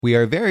We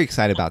are very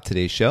excited about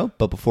today's show,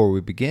 but before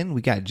we begin,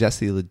 we got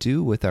Jessie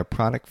Ledoux with our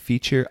product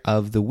feature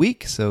of the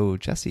week. So,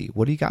 Jessie,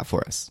 what do you got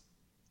for us?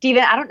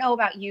 Steven, I don't know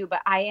about you,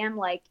 but I am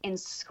like in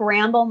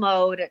scramble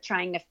mode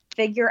trying to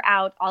figure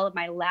out all of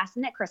my last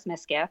minute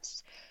Christmas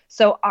gifts.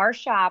 So our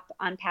shop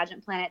on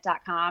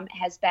pageantplanet.com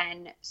has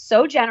been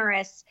so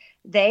generous.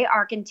 They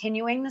are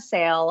continuing the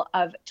sale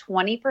of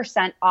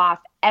 20% off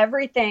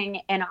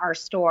everything in our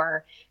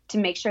store to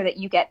make sure that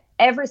you get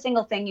every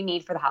single thing you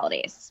need for the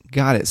holidays.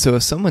 Got it. So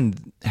if someone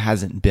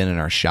hasn't been in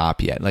our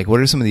shop yet, like what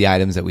are some of the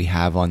items that we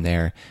have on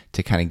there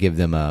to kind of give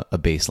them a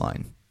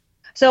baseline?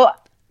 So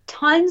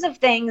tons of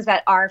things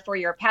that are for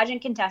your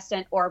pageant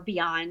contestant or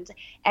beyond.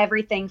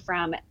 Everything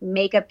from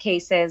makeup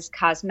cases,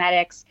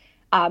 cosmetics,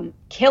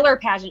 killer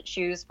pageant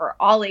shoes for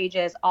all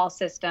ages, all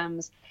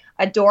systems,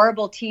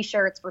 adorable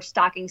t-shirts for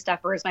stocking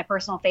stuffers. My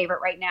personal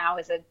favorite right now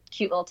is a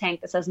cute little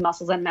tank that says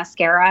muscles and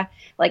mascara,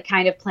 like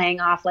kind of playing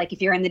off like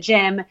if you're in the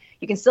gym,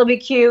 you can still be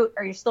cute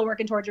or you're still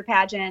working towards your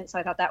pageant. So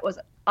I thought that was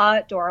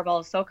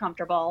adorable, so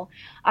comfortable.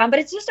 But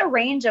it's just a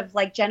range of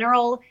like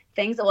general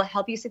things that will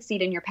help you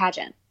succeed in your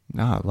pageant.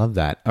 Oh, I love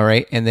that. All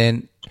right. And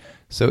then,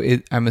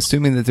 I'm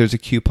assuming that there's a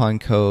coupon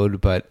code,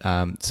 but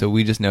so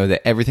we just know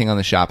that everything on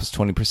the shop is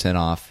 20%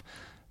 off.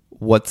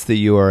 What's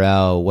the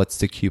URL? What's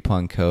the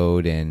coupon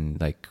code? And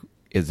like,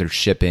 is there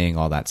shipping,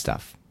 all that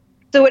stuff?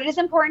 So it is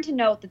important to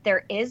note that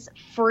there is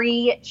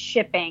free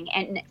shipping.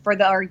 And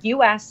for our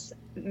US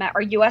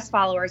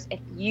followers, if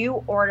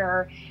you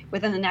order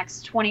within the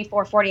next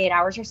 24, 48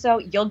 hours or so,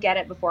 you'll get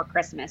it before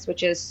Christmas,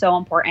 which is so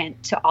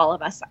important to all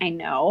of us, I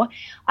know.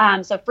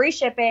 So free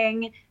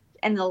shipping.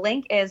 And the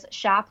link is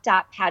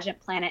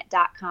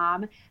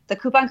shop.pageantplanet.com. The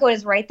coupon code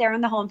is right there on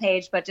the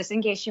homepage, but just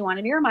in case you want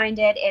to be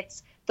reminded,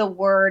 it's the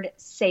word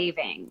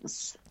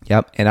savings.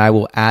 Yep. And I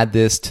will add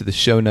this to the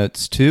show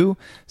notes too.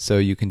 So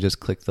you can just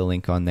click the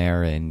link on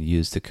there and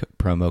use the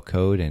promo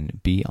code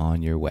and be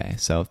on your way.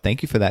 So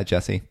thank you for that,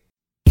 Jessie.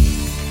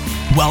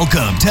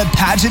 Welcome to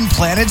Pageant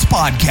Planet's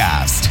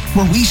podcast,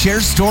 where we share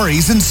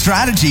stories and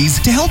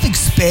strategies to help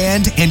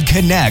expand and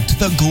connect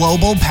the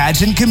global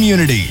pageant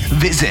community.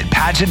 Visit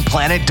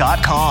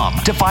pageantplanet.com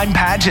to find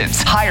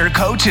pageants, hire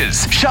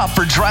coaches, shop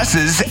for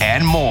dresses,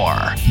 and more.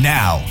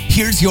 Now,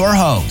 here's your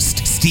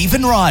host,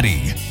 Stephen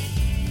Roddy.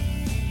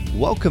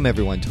 Welcome,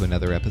 everyone, to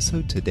another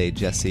episode. Today,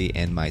 Jessie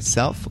and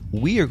myself,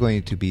 we are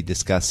going to be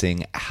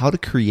discussing how to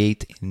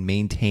create and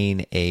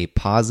maintain a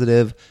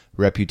positive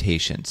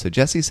reputation. So,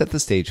 Jessie, set the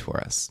stage for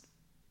us.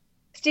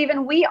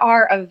 Stephen, we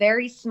are a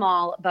very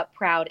small but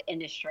proud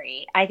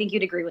industry. I think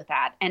you'd agree with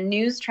that. And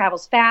news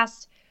travels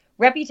fast,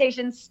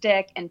 reputations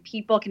stick, and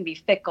people can be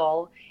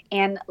fickle.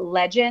 And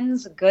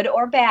legends, good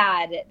or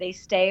bad, they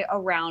stay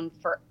around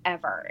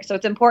forever. So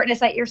it's important to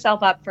set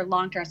yourself up for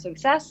long-term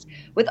success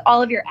with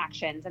all of your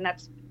actions. And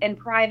that's in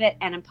private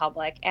and in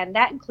public. And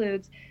that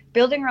includes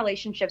building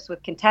relationships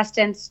with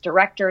contestants,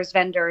 directors,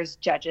 vendors,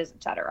 judges,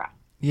 etc.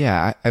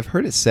 Yeah, I've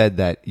heard it said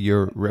that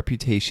your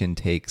reputation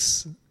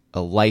takes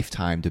a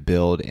lifetime to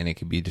build and it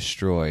can be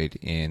destroyed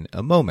in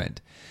a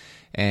moment.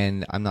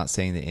 And I'm not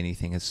saying that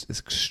anything as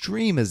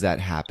extreme as that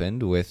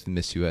happened with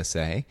Miss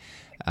USA,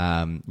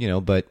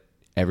 but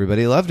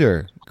everybody loved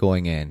her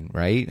going in,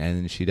 right?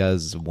 And she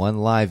does one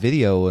live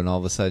video and all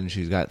of a sudden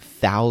she's got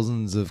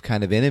thousands of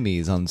kind of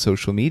enemies on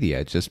social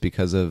media just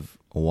because of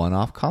a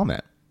one-off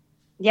comment.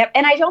 Yep.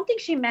 And I don't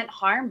think she meant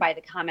harm by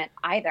the comment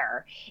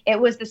either. It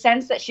was the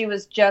sense that she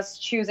was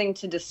just choosing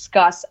to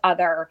discuss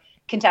other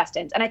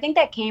contestants. And I think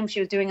that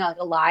she was doing like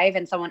a live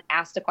and someone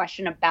asked a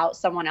question about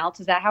someone else.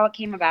 Is that how it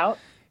came about?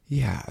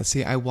 Yeah.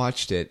 See, I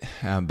watched it,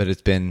 but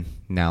it's been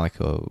now like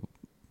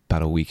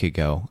about a week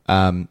ago.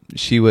 I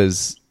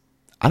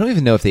don't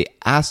even know if they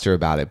asked her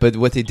about it, but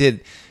what they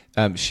did,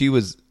 she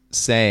was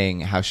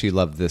saying how she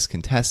loved this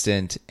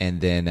contestant. And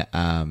then,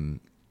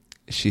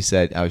 she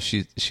said,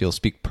 she'll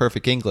speak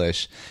perfect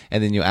English,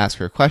 and then you ask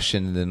her a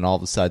question, and then all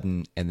of a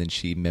sudden, and then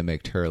she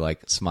mimicked her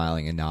like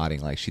smiling and nodding,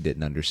 like she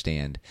didn't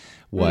understand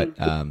what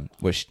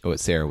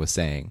Sarah was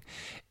saying.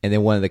 And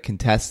then one of the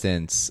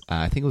contestants,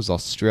 I think it was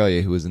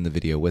Australia, who was in the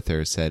video with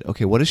her, said,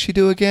 "Okay, what does she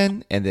do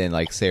again?" And then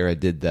like Sarah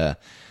did the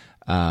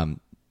kind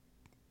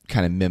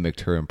of mimicked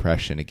her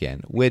impression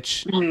again,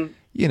 which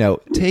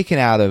taken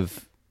out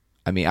of,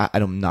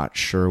 I'm not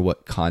sure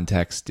what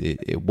context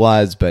it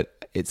was, but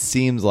it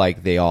seems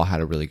like they all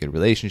had a really good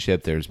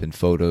relationship. There's been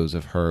photos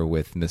of her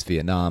with Miss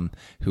Vietnam,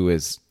 who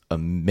is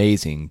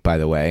amazing, by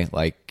the way.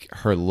 Like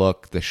her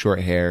look, the short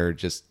hair,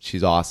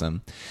 she's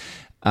awesome.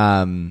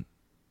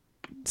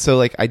 So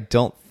like, I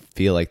don't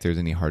feel like there's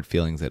any hard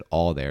feelings at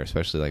all there,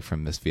 especially like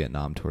from Miss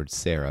Vietnam towards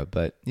Sarah.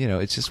 But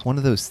it's just one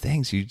of those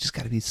things. You just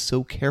got to be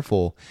so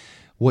careful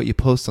what you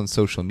post on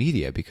social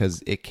media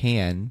because it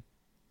can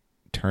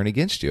turn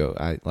against you,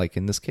 like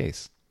in this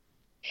case.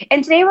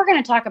 And today we're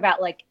going to talk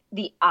about like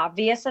the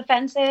obvious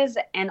offenses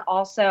and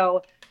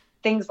also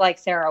things like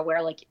Sarah,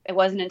 where like it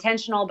wasn't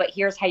intentional, but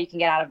here's how you can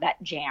get out of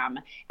that jam.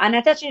 And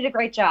I thought she did a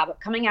great job of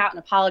coming out and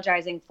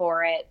apologizing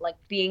for it, like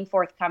being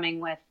forthcoming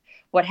with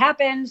what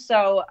happened.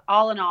 So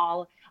all in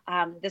all,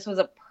 this was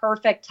a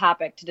perfect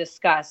topic to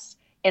discuss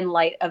in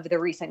light of the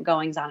recent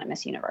goings on at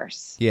Miss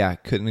Universe. Yeah,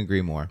 couldn't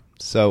agree more.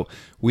 So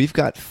we've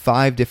got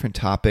 5 different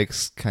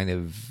topics kind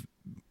of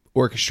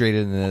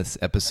orchestrated in this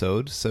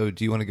episode. So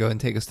do you want to go ahead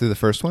and take us through the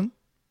first one?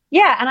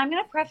 Yeah, and I'm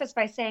going to preface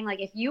by saying, like,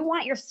 if you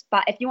want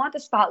the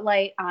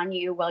spotlight on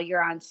you while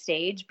you're on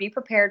stage, be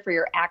prepared for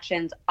your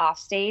actions off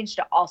stage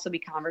to also be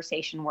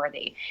conversation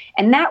worthy.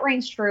 And that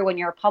rings true when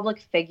you're a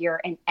public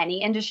figure in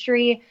any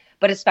industry,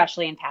 but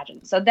especially in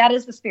pageants. So that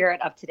is the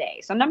spirit of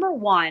today. So number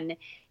 1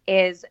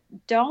 is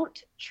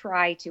don't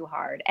try too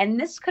hard. And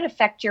this could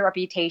affect your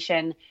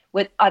reputation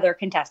with other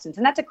contestants.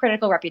 And that's a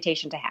critical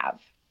reputation to have.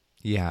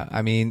 Yeah,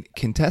 I mean,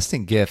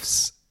 contestant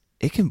gifts,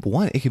 it can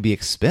be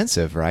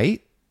expensive,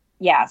 right?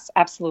 Yes,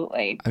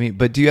 absolutely. I mean,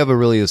 but do you have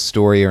a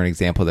story or an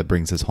example that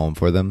brings us home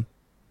for them?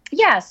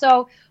 Yeah.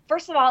 So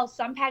first of all,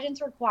 some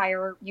pageants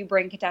require you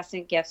bring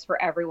contestant gifts for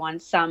everyone.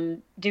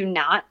 Some do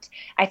not.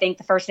 I think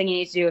the first thing you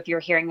need to do if you're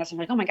hearing this and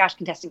like, oh my gosh,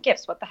 contestant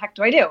gifts, what the heck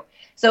do I do?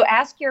 So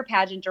ask your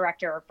pageant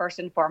director first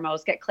and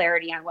foremost, get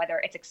clarity on whether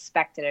it's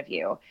expected of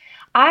you.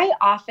 I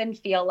often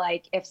feel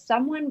like if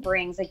someone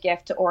brings a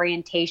gift to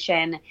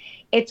orientation,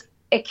 it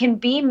can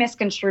be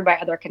misconstrued by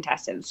other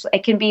contestants.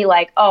 It can be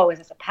like, oh, is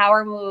this a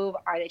power move?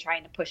 Are they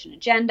trying to push an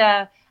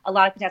agenda? A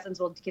lot of contestants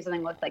will give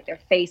something with like their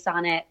face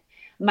on it.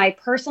 My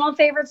personal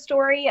favorite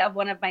story of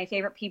one of my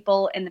favorite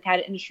people in the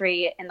pageant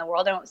industry in the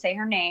world, I won't say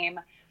her name,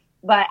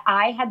 but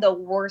I had the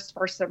worst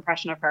first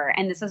impression of her.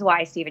 And this is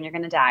why, Stephen, you're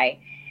going to die.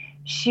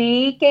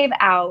 She gave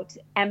out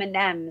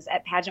M&Ms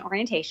at pageant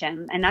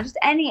orientation, and not just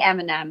any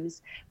M&Ms,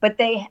 but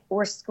they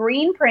were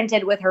screen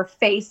printed with her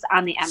face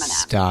on the M&Ms.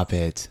 Stop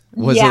it.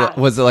 Was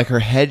it like her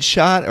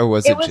headshot or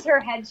was it? It was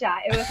her headshot.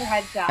 It was her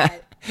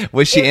headshot.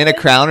 Was she in a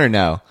crown or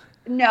no?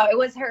 No, it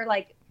was her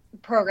like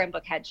program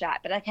book headshot.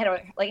 But I had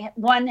like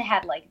one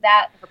had like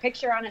that, her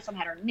picture on it, some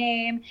had her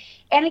name.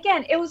 And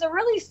again, it was a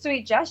really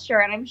sweet gesture,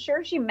 and I'm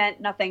sure she meant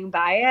nothing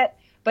by it.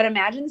 But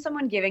imagine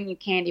someone giving you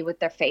candy with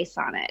their face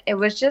on it. It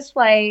was just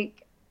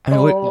like, okay.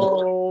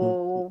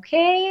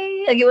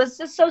 Like, it was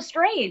just so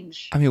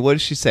strange. I mean, what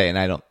did she say? And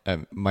I don't,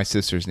 my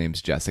sister's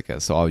name's Jessica,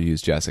 so I'll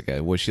use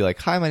Jessica. Was she like,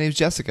 hi, my name's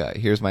Jessica.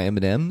 Here's my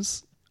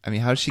M&Ms? I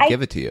mean, how did she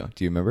give it to you?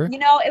 Do you remember? You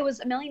know, it was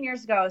a million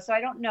years ago, so I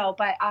don't know.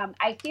 But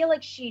I feel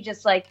like she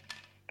just like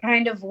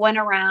kind of went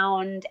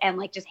around and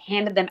like just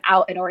handed them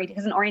out at orientation.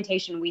 Because in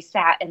orientation, we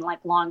sat in like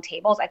long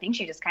tables. I think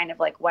she just kind of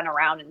like went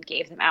around and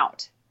gave them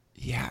out.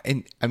 Yeah.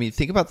 And I mean,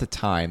 think about the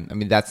time. I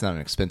mean, that's not an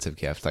expensive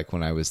gift. Like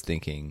when I was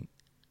thinking,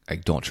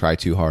 like, don't try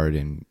too hard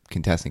in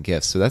contestant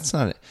gifts. So that's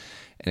not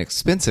an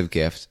expensive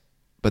gift,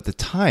 but the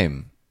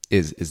time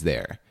is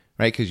there,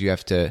 right? Because you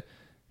have to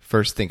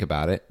first think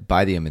about it,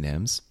 buy the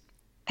M&Ms,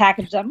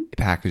 package them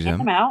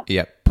out.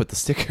 Yep. Put the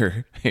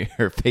sticker,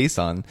 her face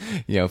on,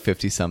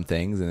 50 some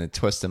things, and then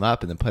twist them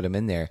up and then put them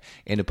in there.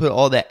 And to put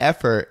all that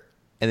effort,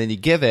 and then you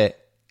give it,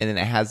 and then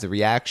it has the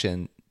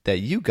reaction that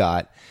you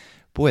got.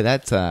 Boy,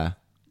 that's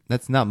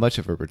not much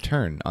of a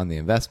return on the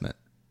investment.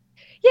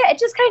 Yeah, it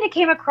just kind of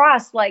came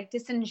across like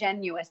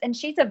disingenuous. And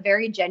she's a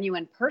very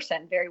genuine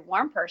person, very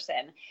warm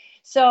person.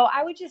 So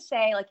I would just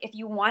say, like, if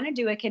you want to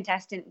do a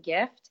contestant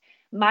gift,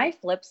 my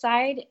flip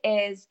side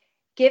is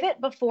give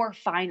it before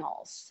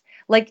finals.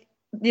 Like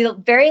the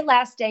very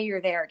last day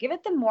you're there, give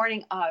it the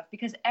morning of,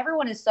 because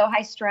everyone is so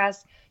high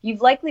stress.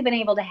 You've likely been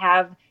able to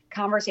have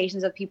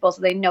conversations with people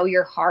so they know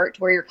your heart,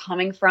 where you're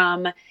coming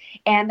from.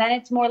 And then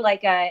it's more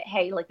like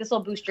hey, like this will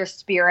boost your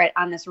spirit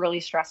on this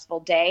really stressful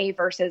day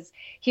versus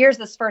here's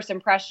this first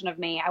impression of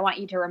me. I want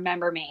you to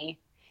remember me.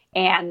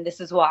 And this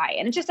is why.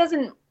 And it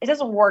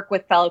doesn't work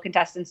with fellow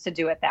contestants to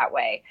do it that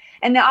way.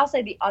 And then I'll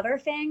say the other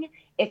thing,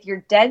 if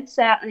you're dead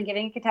set on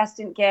giving a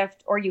contestant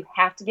gift, or you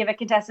have to give a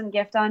contestant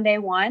gift on day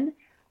one,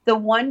 the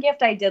one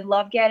gift I did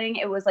love getting,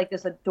 it was like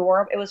this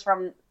adorable, it was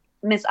from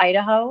Miss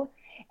Idaho.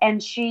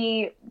 And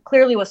she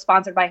clearly was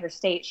sponsored by her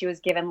state. She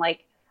was given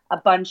like a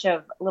bunch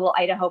of little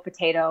Idaho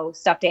potato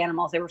stuffed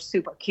animals. They were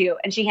super cute.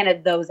 And she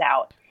handed those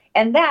out.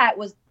 And that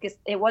was,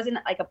 it wasn't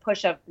like a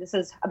push of this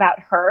is about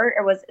her.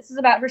 This is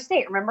about her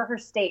state. Remember her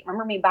state.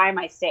 Remember me by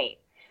my state.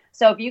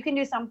 So if you can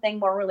do something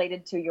more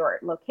related to your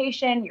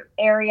location, your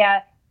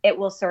area, it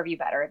will serve you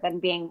better than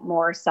being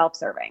more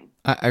self-serving.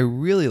 I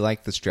really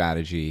like the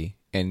strategy.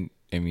 And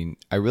I mean,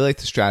 I really like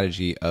the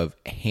strategy of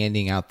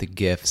handing out the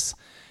gifts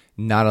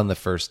not on the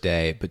first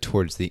day, but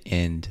towards the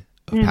end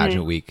of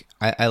pageant week.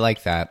 I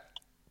like that.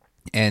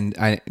 And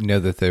I know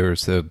that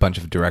there's a bunch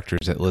of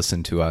directors that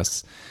listen to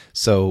us.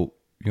 So,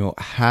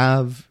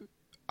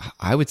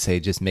 I would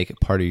say just make it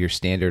part of your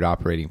standard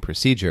operating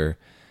procedure.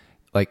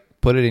 Like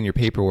put it in your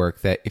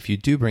paperwork that if you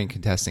do bring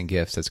contestant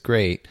gifts, that's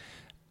great.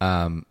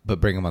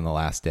 But bring them on the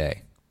last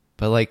day.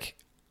 But like,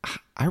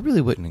 I really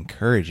wouldn't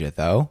encourage it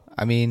though.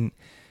 I mean,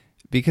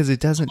 because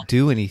it doesn't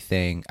do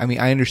anything. I mean,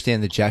 I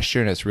understand the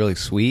gesture and it's really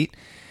sweet.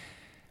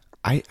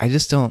 I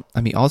just don't,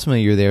 I mean,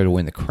 ultimately you're there to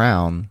win the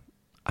crown.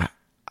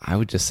 I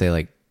would just say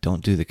like,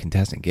 don't do the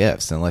contestant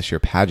gifts unless your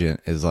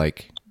pageant is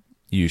like,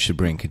 you should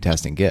bring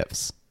contestant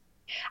gifts.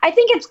 I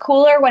think it's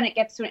cooler when it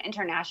gets to an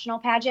international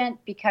pageant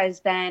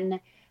because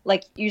then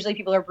like usually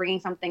people are bringing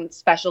something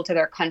special to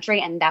their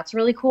country, and that's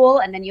really cool.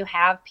 And then you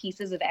have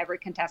pieces of every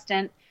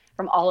contestant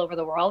from all over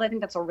the world. I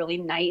think that's a really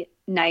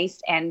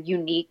nice and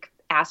unique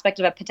aspect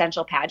of a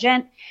potential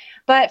pageant.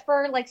 But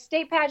for like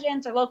state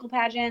pageants or local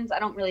pageants, I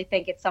don't really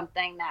think it's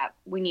something that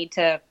we need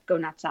to go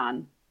nuts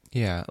on.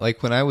 Yeah,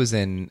 like when I was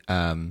in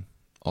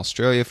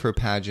Australia for a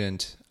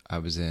pageant, I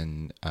was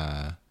in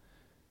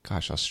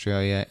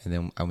Australia, and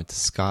then I went to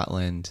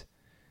Scotland.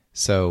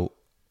 So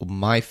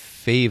my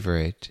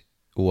favorite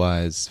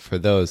was, for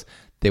those,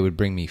 they would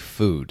bring me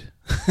food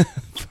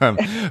from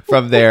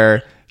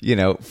their,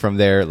 from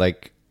their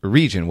like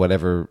region,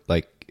 whatever.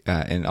 Like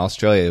in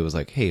Australia, it was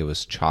like, hey, it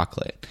was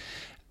chocolate.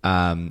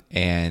 And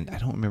I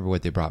don't remember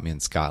what they brought me in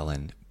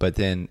Scotland, but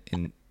then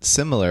in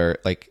similar,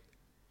 like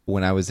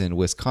when I was in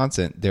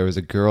Wisconsin, there was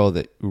a girl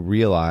that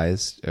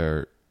realized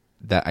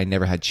that I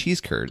never had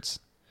cheese curds.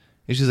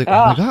 And she's like,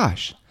 oh my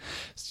gosh,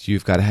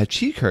 you've got to have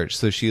cheese curds.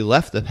 So she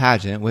left the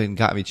pageant, went and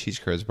got me cheese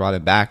curds, brought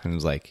it back, and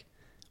was like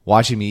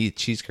watching me eat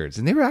cheese curds.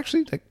 And they were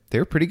actually they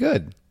were pretty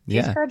good.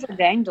 Cheese curds are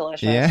dang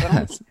delicious.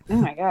 Yeah. Oh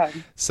my God.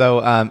 So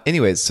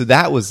anyways, so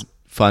that was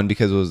fun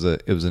because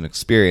it was an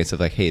experience of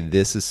like, hey,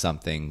 this is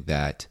something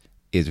that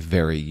is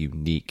very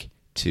unique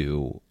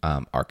to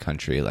our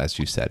country, as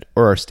you said,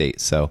 or our state.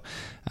 So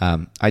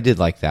I did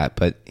like that,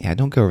 but yeah,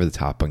 don't go over the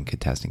top on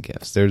contestant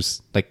gifts.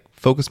 There's like,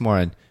 focus more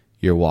on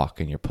your walk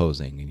and your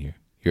posing and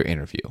your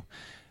interview.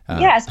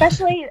 Yeah,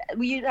 especially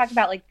you talked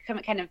about like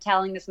kind of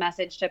telling this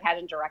message to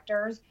pageant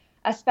directors,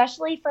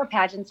 especially for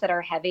pageants that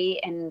are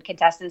heavy and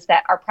contestants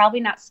that are probably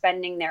not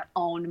spending their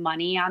own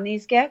money on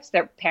these gifts.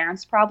 Their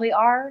parents probably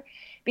are,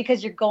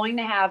 because you're going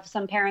to have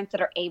some parents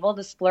that are able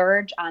to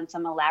splurge on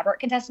some elaborate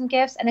contestant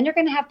gifts, and then you're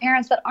going to have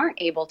parents that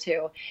aren't able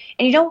to.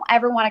 And you don't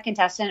ever want a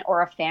contestant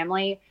or a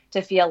family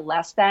to feel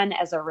less than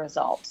as a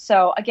result.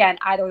 So again,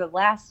 either the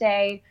last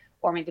day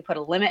or maybe put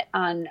a limit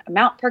on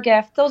amount per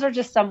gift. Those are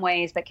just some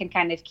ways that can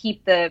kind of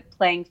keep the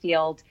playing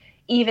field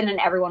even, and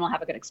everyone will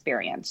have a good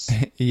experience.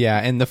 Yeah.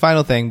 And the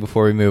final thing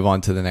before we move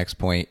on to the next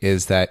point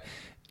is that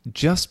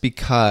just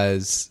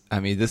because, I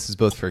mean, this is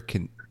both for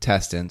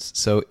contestants.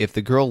 So if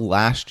the girl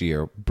last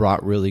year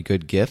brought really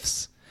good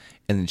gifts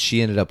and then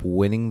she ended up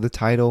winning the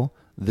title,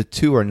 the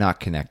two are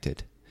not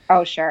connected.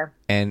 Oh, sure.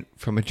 And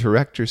from a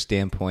director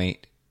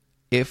standpoint,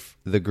 if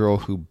the girl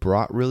who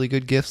brought really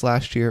good gifts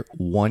last year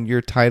won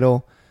your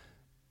title,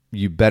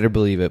 you better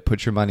believe it,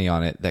 put your money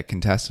on it, that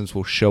contestants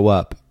will show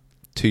up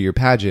to your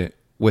pageant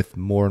with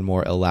more and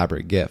more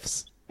elaborate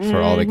gifts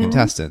for all the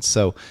contestants.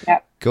 So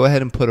go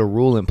ahead and put a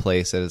rule in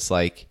place that it's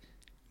like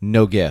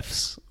no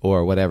gifts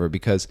or whatever,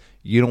 because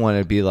you don't want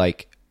to be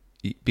like,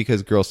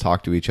 because girls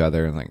talk to each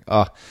other and like,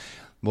 oh,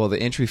 well, the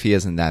entry fee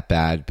isn't that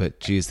bad, but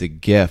geez, the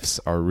gifts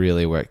are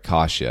really where it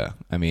costs you.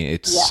 I mean,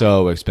 it's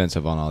so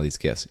expensive on all these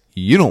gifts.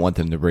 You don't want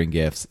them to bring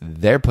gifts.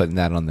 They're putting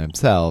that on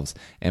themselves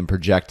and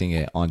projecting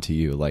it onto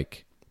you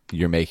like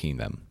you're making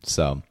them.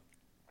 So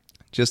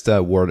just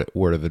a word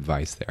of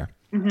advice there.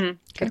 Mm-hmm.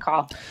 Good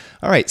call.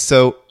 All right.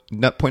 So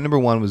point number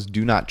 1 was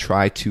do not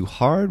try too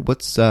hard.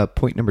 What's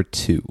point number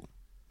 2?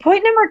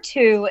 Point number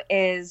 2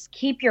 is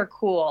keep your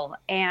cool.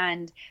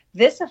 And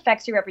this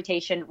affects your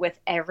reputation with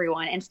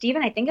everyone. And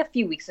Stephen, I think a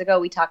few weeks ago,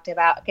 we talked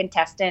about a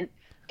contestant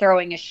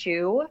throwing a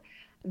shoe.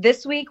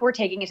 This week, we're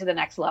taking it to the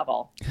next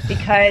level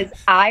because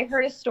I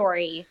heard a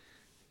story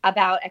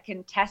about a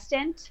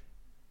contestant,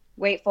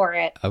 wait for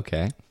it.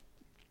 Okay.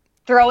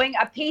 Throwing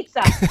a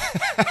pizza.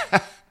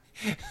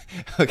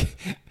 Okay.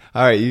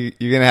 All right.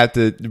 You're going to have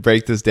to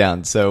break this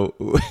down. So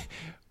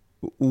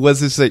was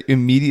this like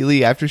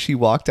immediately after she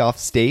walked off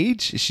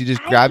stage? She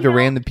just grabbed a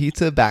random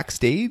pizza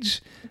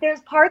backstage?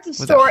 There's parts of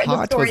the story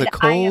was it that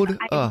cold?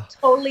 I am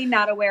totally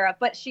not aware of,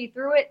 but she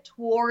threw it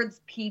towards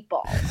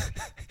people.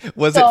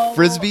 Was it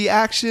frisbee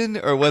action,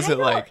 or was it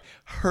like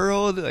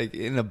hurled like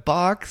in a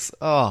box?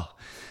 Oh.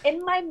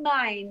 In my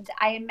mind,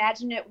 I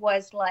imagine it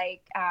was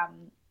like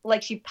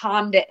she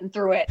palmed it and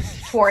threw it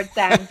towards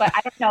them, but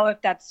I don't know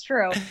if that's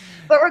true.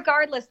 But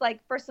regardless,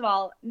 like, first of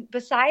all,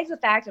 besides the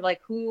fact of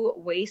like who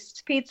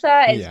wastes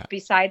pizza is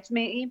besides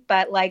me,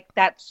 but like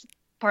that's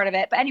part of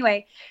it. But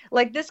anyway,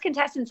 like this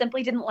contestant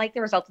simply didn't like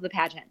the results of the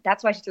pageant.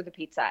 That's why she threw the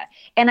pizza.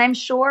 And I'm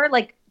sure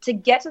like to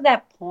get to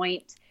that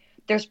point,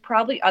 there's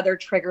probably other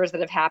triggers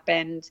that have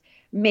happened.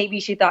 Maybe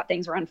she thought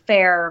things were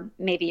unfair.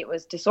 Maybe it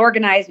was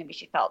disorganized. Maybe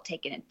she felt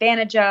taken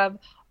advantage of.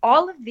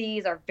 All of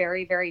these are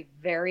very, very,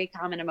 very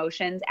common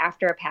emotions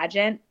after a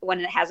pageant when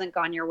it hasn't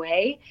gone your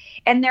way.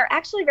 And they're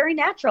actually very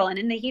natural. And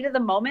in the heat of the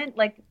moment,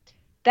 like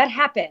that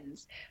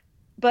happens.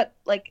 But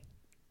like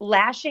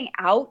lashing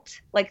out,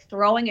 like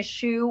throwing a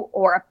shoe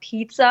or a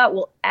pizza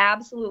will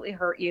absolutely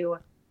hurt you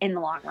in the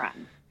long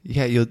run.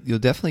 Yeah, you'll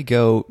definitely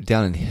go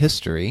down in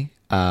history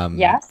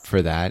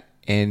for that.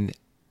 And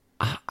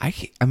I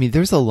mean,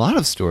 there's a lot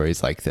of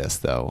stories like this,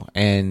 though.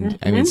 And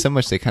I mean, so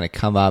much they kind of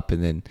come up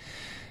and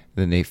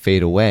then they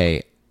fade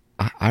away.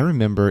 I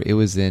remember it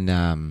was in,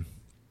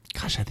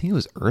 I think it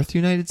was Earth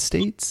United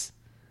States.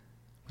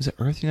 Was it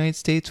Earth United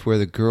States where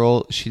the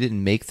girl, she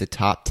didn't make the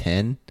top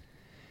 10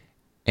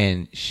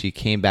 and she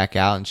came back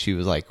out and she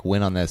was like,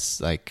 went on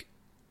this like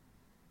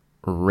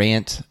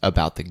rant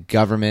about the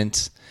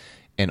government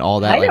and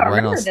all that. I like don't right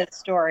remember on, this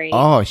story.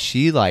 Oh,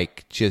 she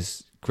like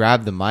just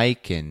grabbed the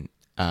mic and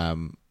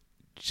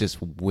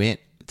just went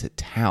to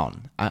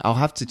town. I'll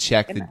have to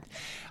check the.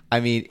 I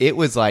mean, it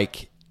was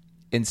like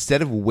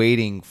instead of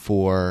waiting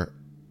for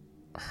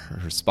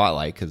her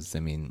spotlight, because I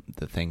mean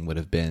the thing would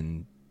have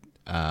been,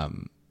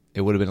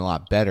 it would have been a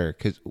lot better.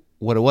 Because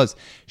what it was,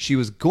 she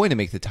was going to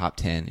make the top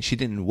 10. She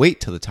didn't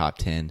wait till the top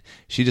 10.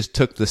 She just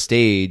took the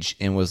stage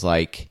and was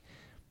like,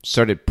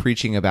 started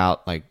preaching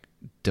about like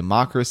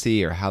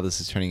democracy or how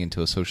this is turning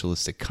into a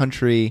socialistic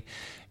country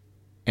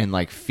and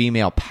like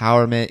female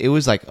empowerment. It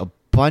was like a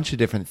bunch of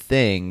different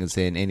things,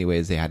 and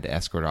anyways they had to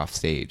escort her off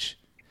stage.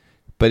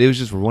 But it was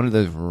just one of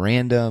those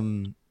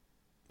random,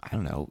 I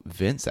don't know,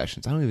 vent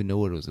sessions. I don't even know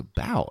what it was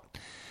about.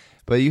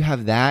 But you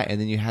have that,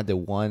 and then you had the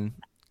one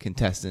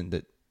contestant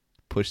that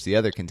pushed the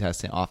other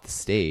contestant off the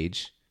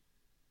stage,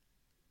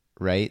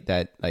 right?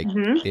 That like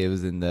it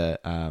was in the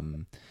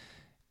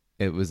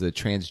it was a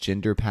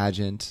transgender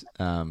pageant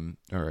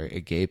or a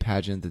gay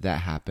pageant that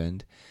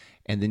happened.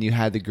 And then you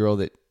had the girl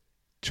that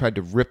tried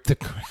to rip the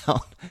crown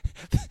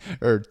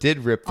or did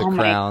rip the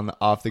crown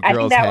off the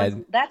girl's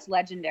head. That's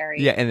legendary.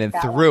 Yeah, and then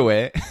threw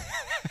it.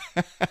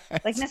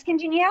 Like Miss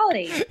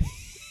Congeniality.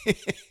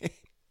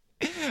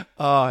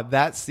 Oh,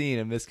 that scene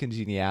of Miss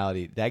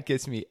Congeniality, that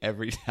gets me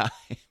every time.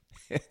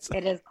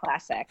 It is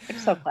classic.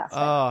 It's so classic.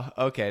 Oh,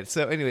 okay.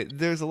 So anyway,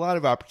 there's a lot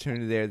of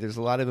opportunity there. There's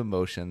a lot of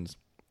emotions.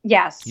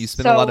 Yes. You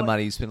spend a lot of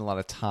money. You spend a lot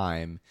of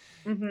time.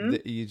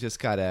 You just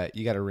gotta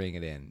ring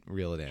it in,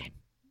 reel it in.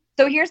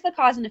 So here's the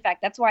cause and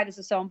effect. That's why this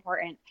is so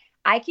important.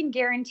 I can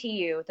guarantee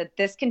you that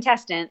this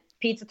contestant,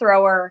 pizza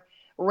thrower,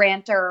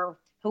 ranter,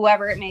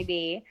 whoever it may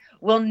be,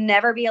 will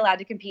never be allowed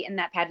to compete in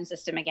that pageant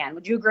system again.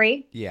 Would you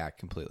agree? Yeah,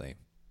 completely.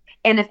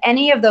 And if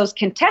any of those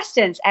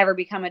contestants ever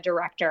become a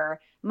director,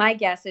 my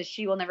guess is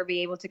she will never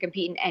be able to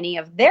compete in any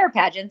of their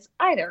pageants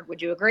either.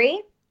 Would you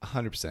agree?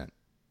 100%.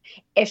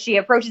 If she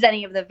approaches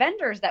any of the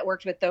vendors that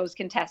worked with those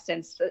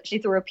contestants that she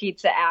threw a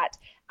pizza at,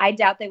 I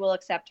doubt they will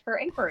accept her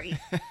inquiry.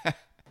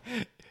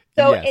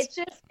 So yes.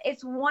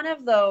 It's one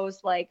of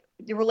those, like,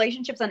 the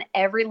relationships on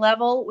every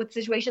level with a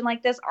situation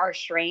like this are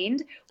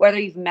strained, whether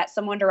you've met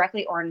someone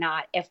directly or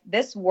not. If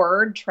this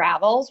word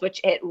travels, which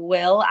it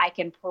will, I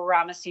can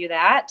promise you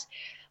that,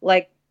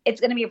 like,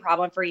 it's going to be a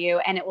problem for you,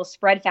 and it will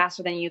spread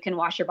faster than you can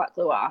wash your butt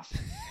glue off.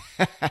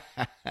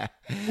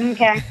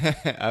 Okay.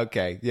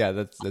 Okay. Yeah,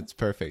 that's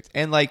perfect.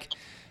 And like,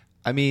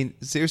 I mean,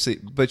 seriously,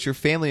 but your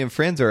family and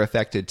friends are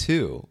affected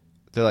too.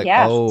 They're like,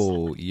 yes.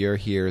 Oh, you're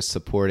here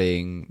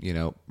supporting,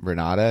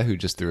 Renata, who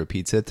just threw a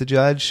pizza at the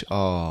judge.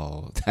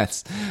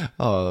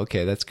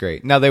 Okay, that's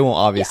great. Now, they won't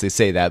obviously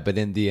say that, but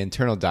in the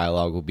internal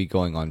dialogue will be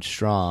going on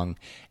strong.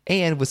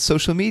 And with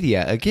social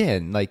media,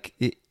 again, like,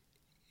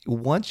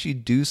 once you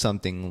do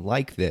something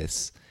like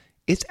this,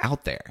 it's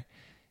out there.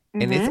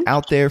 And it's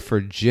out there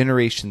for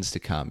generations to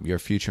come. Your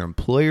future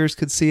employers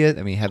could see it.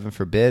 I mean, heaven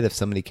forbid if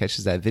somebody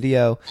catches that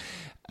video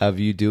of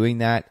you doing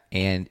that.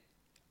 And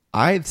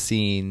I've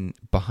seen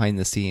behind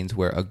the scenes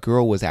where a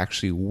girl was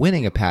actually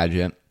winning a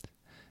pageant.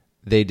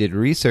 They did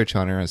research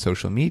on her on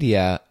social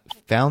media,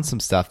 found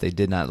some stuff they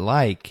did not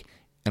like,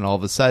 and all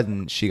of a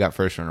sudden she got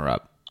first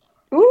runner-up.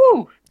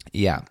 Ooh.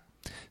 Yeah.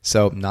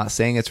 So not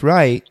saying it's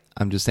right.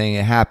 I'm just saying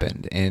it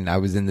happened. And I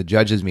was in the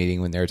judges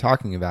meeting when they were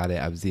talking about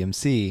it. I was the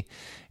MC,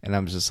 and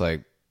I'm just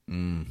like,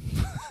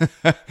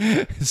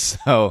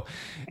 So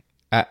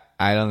I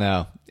don't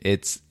know.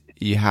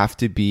 You have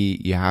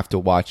to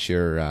watch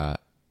your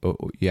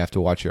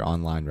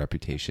online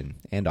reputation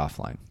and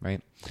offline,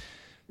 right?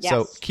 Yes.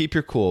 So keep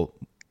your cool.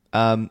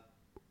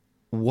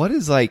 What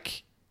is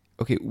like,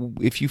 okay,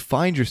 if you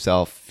find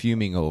yourself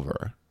fuming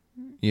over,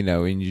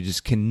 and you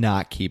just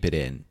cannot keep it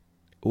in,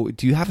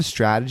 do you have a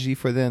strategy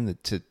for them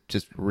to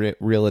just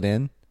reel it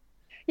in?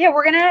 Yeah,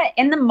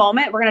 in the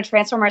moment, we're going to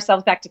transform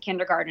ourselves back to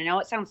kindergarten. I know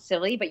it sounds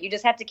silly, but you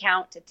just have to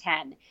count to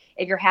 10.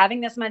 If you're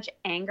having this much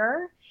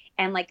anger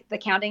and like the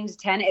counting to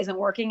 10 isn't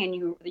working and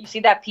you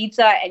see that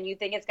pizza and you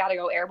think it's got to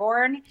go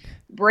airborne,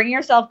 bring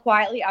yourself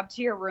quietly up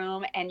to your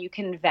room and you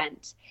can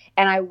vent.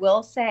 And I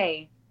will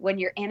say, when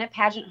you're in a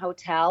pageant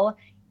hotel,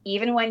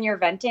 even when you're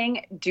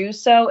venting, do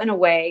so in a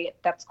way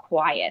that's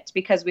quiet,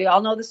 because we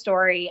all know the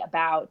story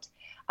about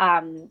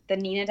the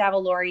Nina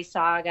Davalori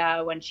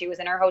saga when she was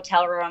in her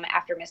hotel room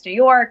after Miss New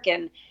York,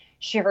 and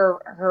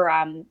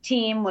her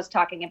team was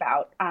talking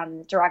about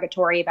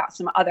derogatory about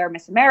some other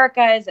Miss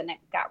Americas and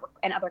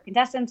other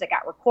contestants. It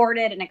got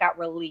recorded and it got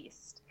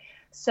released.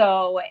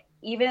 So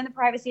even in the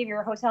privacy of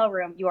your hotel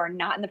room, you are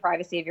not in the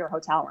privacy of your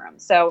hotel room.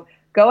 So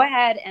go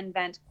ahead and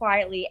vent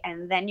quietly,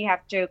 and then you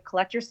have to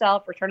collect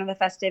yourself, return to the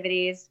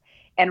festivities,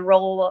 and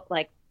roll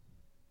like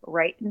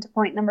right into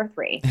point number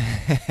 3.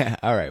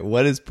 All right.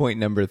 What is point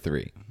number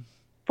 3?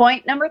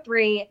 Point number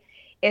 3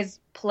 is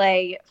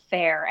play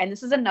fair. And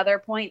this is another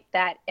point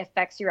that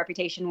affects your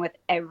reputation with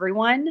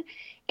everyone.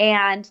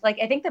 And like,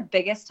 I think the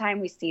biggest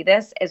time we see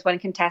this is when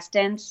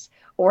contestants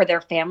or their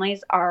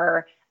families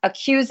are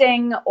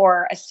accusing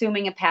or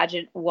assuming a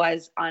pageant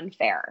was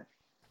unfair.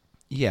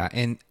 Yeah.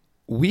 And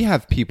we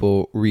have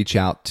people reach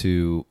out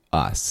to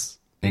us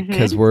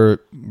because we're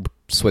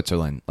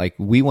Switzerland. Like,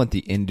 we want the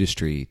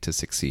industry to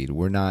succeed.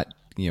 We're not,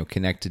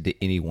 connected to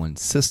any one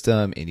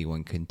system, any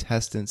one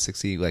contestant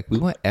succeed. Like, we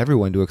want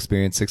everyone to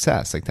experience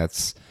success. Like,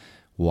 that's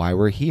why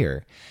we're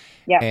here.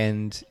 Yeah.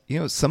 And,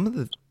 some of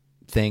the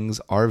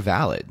things are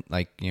valid.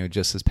 Like,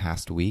 just this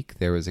past week,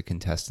 there was a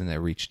contestant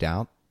that reached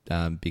out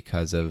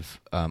because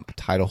of a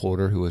title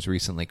holder who was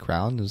recently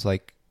crowned. It was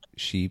like,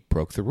 she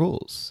broke the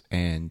rules.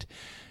 And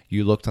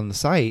you looked on the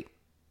site,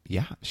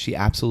 yeah, she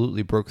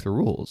absolutely broke the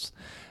rules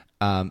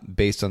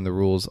based on the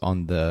rules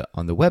on the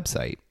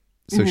website.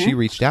 So she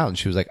reached out and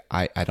she was like,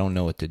 I don't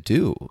know what to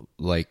do.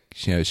 Like,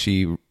 she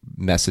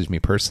messaged me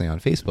personally on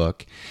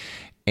Facebook,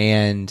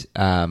 and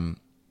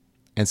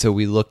so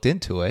we looked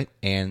into it,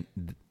 and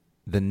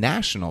the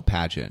national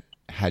pageant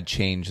had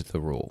changed the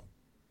rule,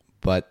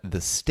 but the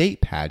state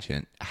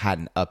pageant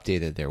hadn't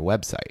updated their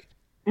website.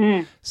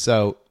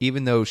 So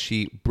even though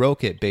she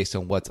broke it based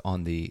on what's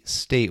on the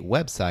state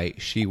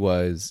website, she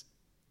was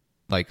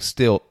like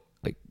still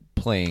like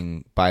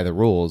playing by the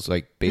rules,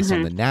 like based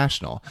on the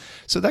national.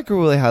 So that girl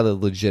really had a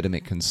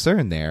legitimate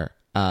concern there.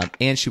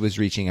 And she was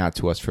reaching out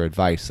to us for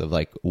advice of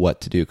like what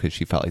to do because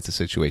she felt like the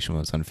situation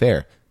was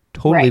unfair.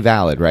 Totally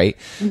valid, right?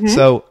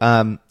 So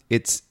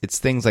it's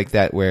things like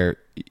that where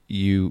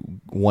you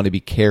want to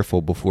be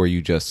careful before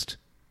you just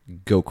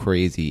go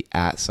crazy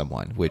at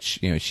someone, which,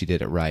 she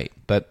did it right.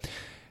 But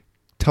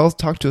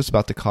talk to us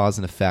about the cause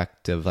and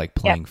effect of like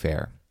playing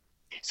fair.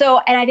 So,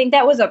 and I think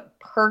that was a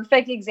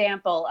perfect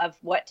example of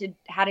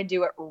how to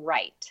do it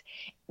right.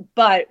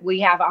 But we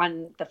have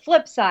on the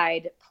flip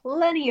side,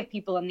 plenty of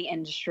people in the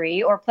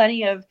industry or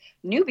plenty of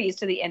newbies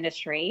to the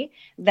industry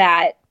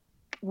that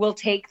will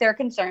take their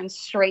concerns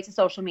straight to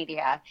social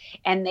media,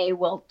 and they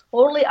will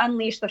totally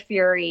unleash the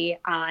fury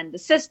on the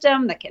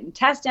system, the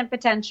contestant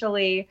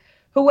potentially,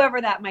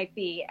 whoever that might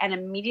be. And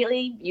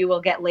immediately you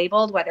will get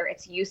labeled, whether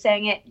it's you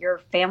saying it, your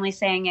family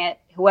saying it,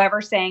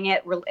 whoever saying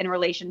it in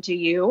relation to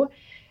you.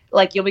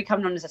 Like, you'll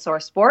become known as a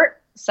sore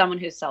sport, someone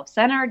who's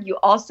self-centered. You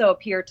also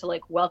appear to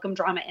like welcome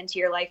drama into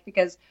your life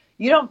because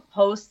you don't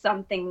post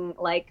something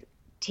like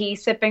tea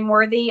sipping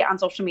worthy on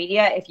social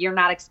media if you're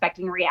not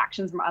expecting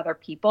reactions from other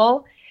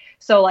people.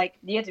 So like,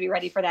 you have to be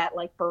ready for that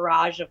like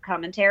barrage of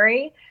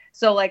commentary.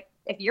 So like,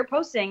 if you're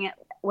posting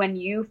when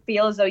you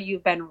feel as though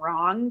you've been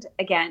wronged,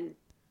 again,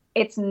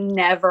 it's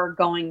never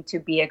going to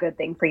be a good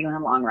thing for you in the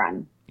long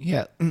run.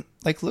 Yeah.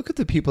 Like, look at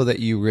the people that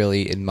you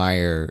really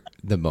admire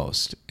the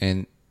most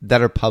and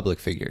that are public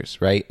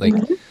figures, right? Like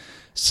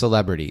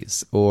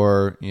celebrities,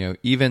 or,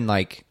 even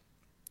like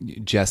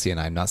Jesse and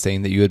I. I'm not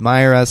saying that you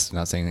admire us, I'm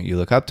not saying that you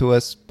look up to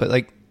us, but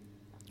like,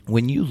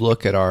 when you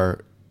look at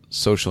our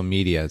social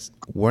medias,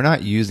 we're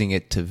not using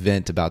it to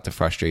vent about the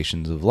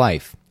frustrations of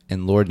life.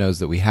 And Lord knows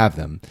that we have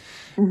them.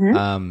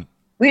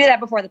 We did that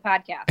before the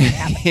podcast.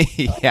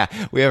 Yeah,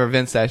 we have our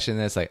vent session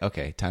and it's like,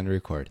 okay, time to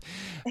record.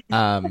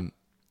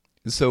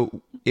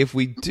 So if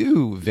we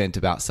do vent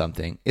about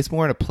something, it's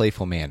more in a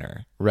playful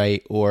manner,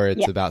 right? Or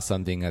it's about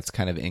something that's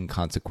kind of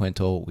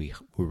inconsequential. We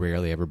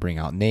rarely ever bring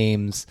out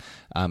names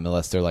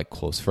unless they're like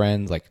close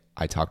friends. Like,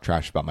 I talk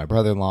trash about my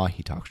brother-in-law.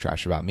 He talks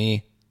trash about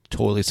me.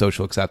 Totally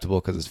social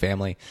acceptable because it's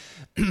family.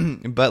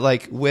 But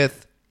like,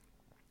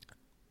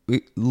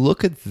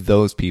 look at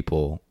those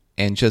people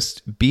and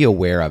just be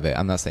aware of it.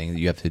 I'm not saying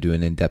that you have to do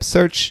an in-depth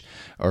search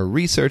or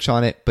research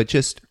on it, but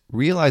just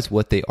realize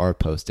what they are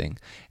posting.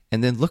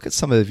 And then look at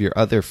some of your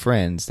other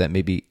friends that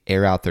maybe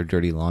air out their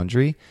dirty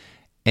laundry,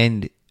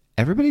 and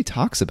everybody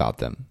talks about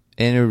them.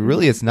 And it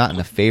really is not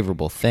a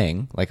favorable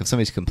thing. Like, if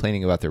somebody's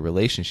complaining about their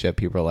relationship,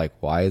 people are like,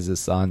 why is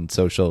this on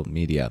social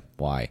media?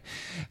 Why?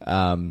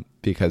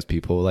 Because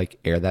people like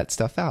air that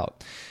stuff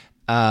out.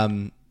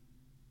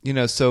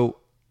 So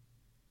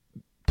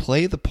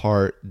play the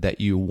part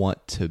that you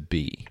want to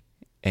be,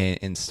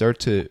 and start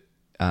to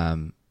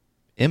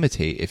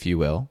imitate, if you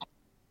will,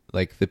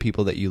 like the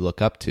people that you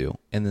look up to.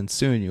 And then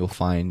soon you'll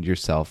find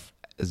yourself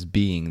as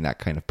being that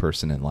kind of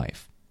person in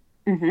life.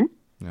 Yeah.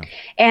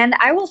 And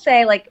I will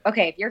say, like,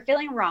 okay, if you're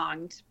feeling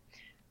wronged,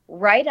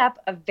 write up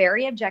a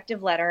very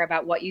objective letter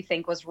about what you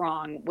think was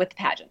wrong with the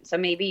pageant. So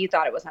maybe you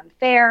thought it was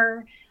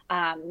unfair.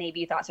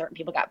 Maybe you thought certain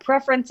people got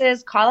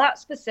preferences. Call out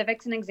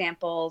specifics and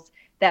examples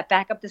that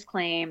back up this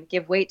claim,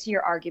 give weight to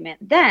your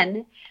argument.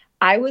 Then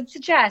I would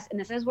suggest, and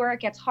this is where it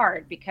gets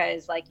hard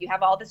because like you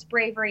have all this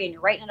bravery and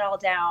you're writing it all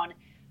down.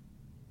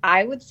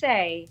 I would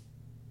say,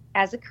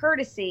 as a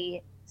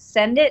courtesy,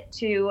 send it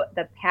to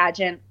the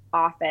pageant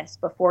office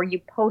before you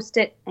post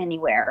it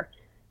anywhere.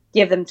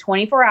 Give them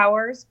 24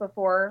 hours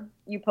before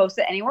you post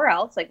it anywhere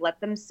else. Like, let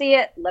them see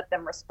it, let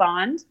them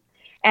respond.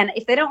 And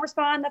if they don't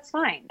respond, that's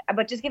fine.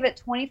 But just give it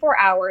 24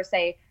 hours.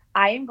 Say,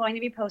 I am going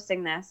to be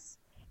posting this.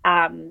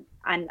 And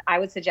I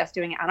would suggest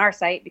doing it on our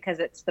site because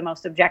it's the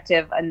most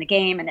objective in the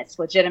game and it's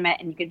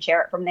legitimate and you can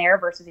share it from there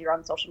versus your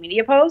own social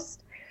media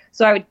post.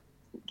 So I would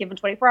give them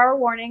 24-hour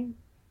warning,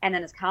 and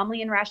then as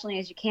calmly and rationally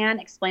as you can,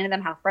 explain to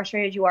them how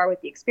frustrated you are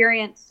with the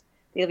experience.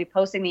 They'll be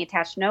posting the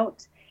attached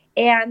note.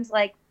 And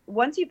like,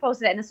 once you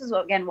post it, and this is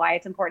again why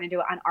it's important to do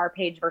it on our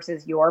page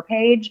versus your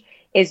page,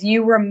 is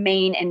you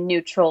remain in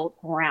neutral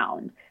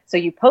ground. So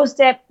you post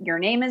it, your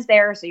name is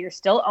there, so you're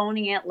still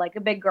owning it like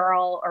a big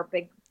girl or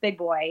big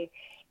boy.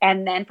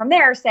 And then from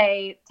there,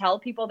 tell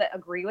people that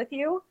agree with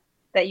you,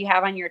 that you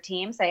have on your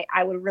team, say,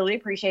 I would really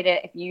appreciate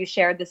it if you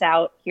shared this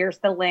out. Here's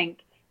the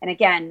link. And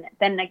again,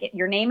 then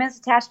your name is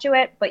attached to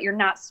it, but you're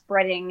not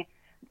spreading.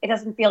 It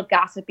doesn't feel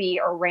gossipy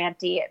or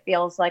ranty. It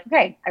feels like,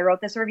 okay, I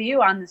wrote this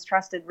review on this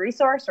trusted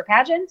resource for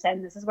pageants,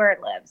 and this is where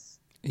it lives.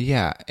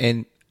 Yeah.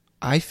 And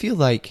I feel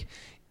like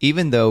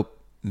even though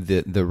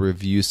the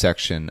review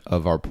section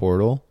of our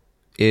portal,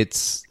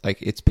 it's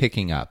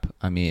picking up.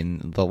 I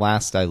mean, the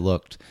last I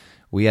looked,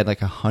 we had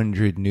like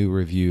 100 new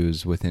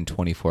reviews within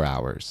 24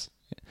 hours.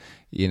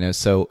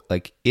 So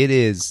like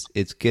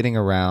it's getting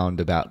around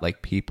about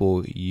like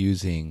people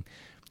using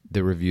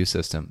the review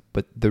system.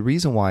 But the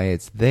reason why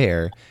it's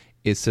there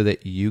is so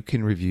that you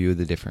can review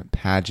the different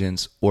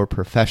pageants or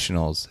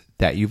professionals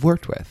that you've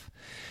worked with.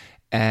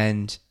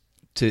 And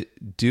to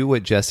do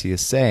what Jesse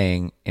is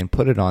saying and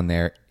put it on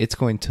there, it's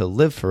going to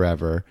live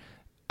forever.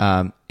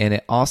 And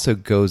it also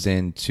goes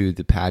into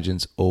the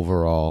pageant's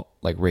overall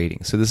like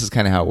rating. So this is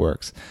kind of how it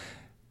works.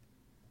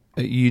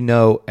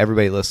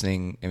 Everybody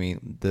listening, I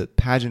mean, the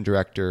pageant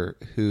director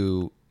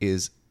who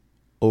is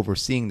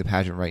overseeing the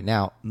pageant right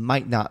now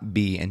might not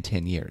be in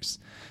 10 years.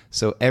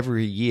 So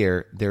every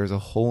year, there's a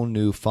whole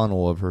new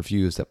funnel of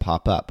reviews that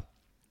pop up.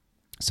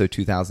 So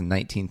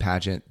 2019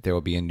 pageant, there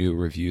will be a new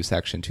review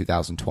section.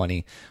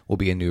 2020 will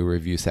be a new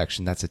review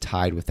section that's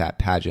tied with that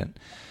pageant.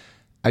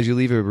 As you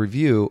leave a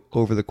review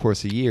over the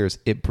course of years,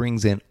 it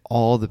brings in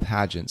all the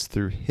pageants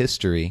through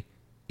history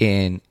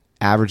and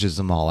averages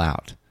them all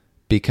out.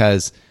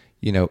 Because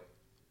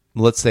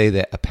let's say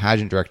that a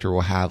pageant director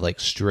will have like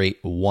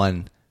straight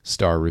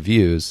 1-star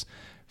reviews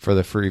for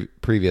the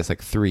previous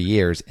like 3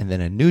 years, and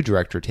then a new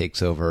director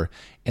takes over,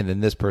 and then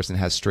this person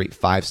has straight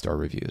 5-star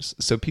reviews.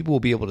 So people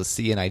will be able to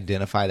see and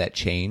identify that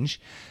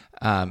change,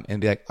 and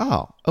be like,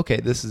 oh, okay,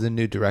 this is a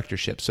new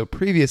directorship. So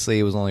previously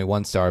it was only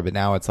 1 star, but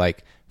now it's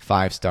like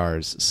 5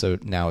 stars. So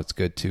now it's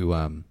good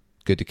to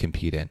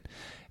compete in.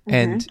 Mm-hmm.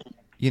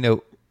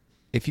 And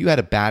if you had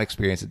a bad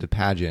experience at the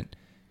pageant,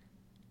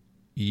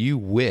 you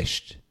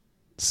wished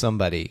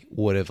somebody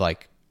would have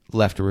like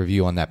left a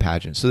review on that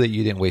pageant so that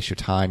you didn't waste your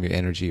time, your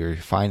energy, or your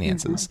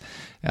finances.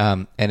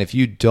 Mm-hmm. And if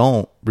you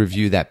don't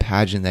review that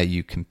pageant that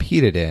you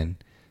competed in,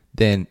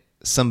 then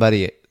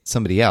somebody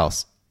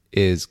else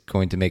is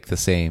going to make the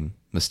same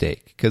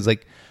mistake. Because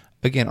like,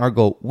 again, our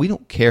goal, we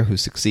don't care who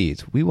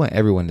succeeds. We want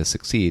everyone to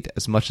succeed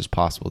as much as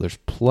possible. There's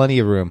plenty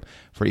of room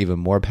for even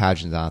more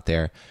pageants out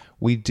there.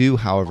 We do,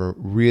 however,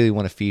 really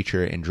want to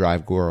feature and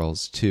drive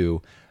girls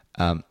to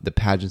the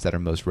pageants that are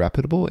most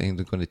reputable and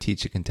they're going to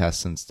teach the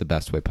contestants the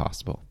best way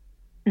possible.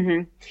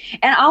 Mm-hmm.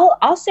 And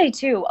I'll say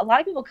too, a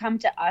lot of people come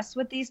to us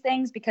with these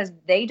things because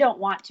they don't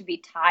want to be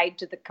tied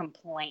to the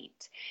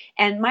complaint.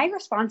 And my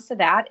response to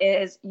that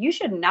is you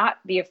should not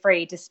be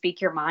afraid to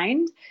speak your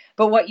mind.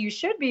 But what you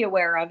should be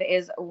aware of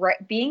is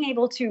being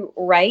able to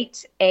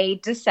write a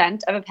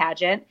dissent of a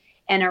pageant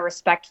in a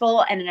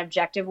respectful and an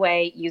objective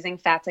way using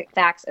facts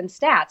and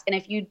stats. And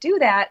if you do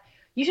that,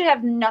 you should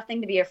have nothing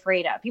to be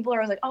afraid of. People are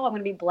always like, oh, I'm going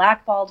to be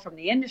blackballed from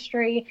the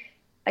industry.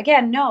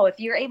 Again, no, if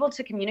you're able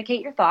to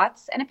communicate your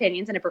thoughts and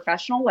opinions in a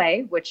professional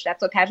way, which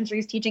that's what pageantry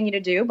is teaching you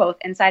to do, both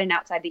inside and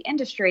outside the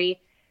industry,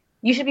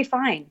 you should be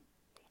fine.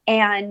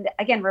 And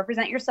again,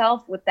 represent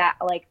yourself with that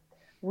like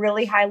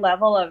really high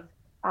level of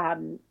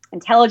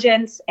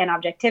intelligence and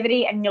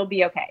objectivity, and you'll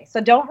be okay.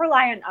 So don't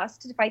rely on us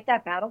to fight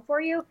that battle for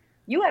you.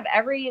 You have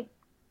every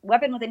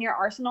weapon within your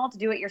arsenal to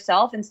do it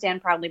yourself and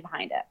stand proudly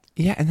behind it.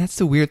 Yeah, and that's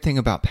the weird thing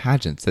about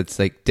pageants. It's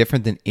like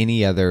different than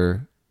any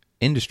other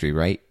industry,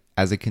 right?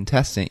 As a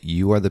contestant,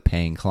 you are the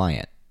paying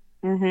client.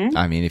 Mm-hmm.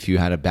 I mean, if you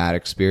had a bad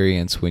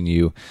experience when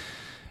you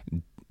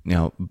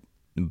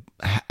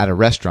at a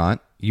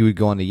restaurant, you would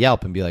go onto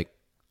Yelp and be like,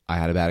 I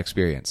had a bad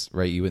experience,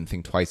 right? You wouldn't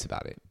think twice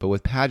about it. But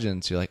with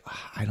pageants, you're like,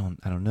 I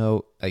don't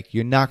know. Like,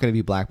 you're not going to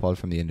be blackballed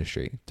from the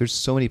industry. There's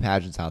so many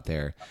pageants out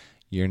there.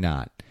 You're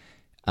not.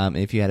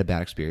 If you had a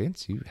bad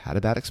experience, you had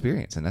a bad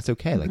experience, and that's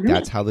okay. Like,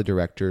 that's how the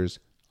directors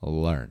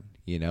learn.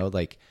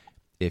 Like,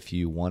 if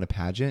you won a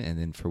pageant and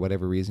then for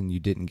whatever reason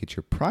you didn't get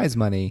your prize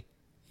money,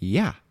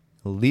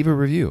 leave a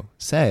review.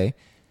 Say,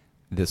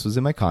 this was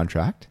in my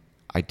contract.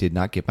 I did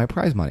not get my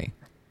prize money.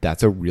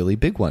 That's a really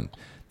big one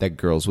that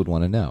girls would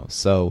want to know.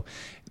 So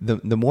the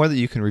more that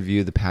you can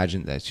review the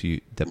pageants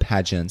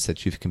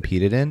that you've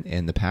competed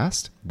in the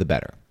past, the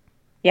better.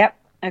 Yep.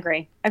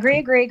 Agree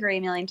a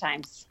million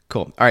times.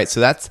 Cool. All right. So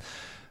that's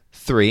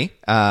 3.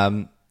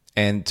 And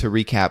to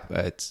recap,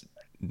 it's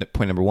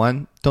point number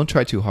 1, don't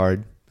try too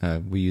hard.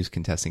 We use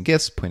contestant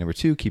gifts. Point number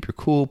 2, keep your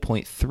cool.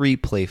 Point 3,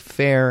 play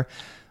fair.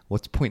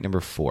 What's point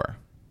number 4?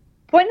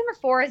 Point number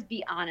 4 is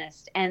be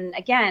honest. And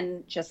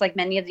again, just like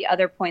many of the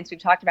other points we've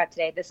talked about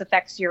today, this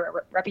affects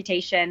your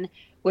reputation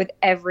with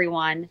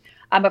everyone.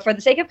 But for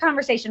the sake of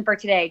conversation for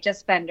today,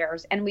 just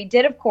vendors. And we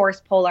did, of course,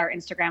 poll our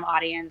Instagram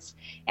audience.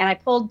 And I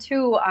pulled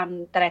two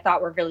that I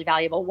thought were really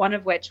valuable, one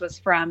of which was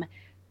from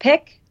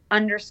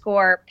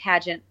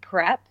pick_pageant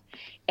prep.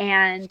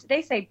 And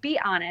they say, be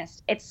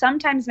honest. It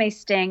sometimes may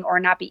sting or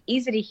not be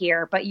easy to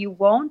hear, but you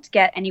won't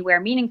get anywhere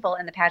meaningful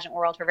in the pageant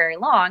world for very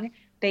long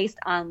based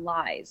on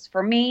lies.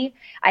 For me,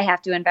 I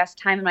have to invest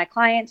time in my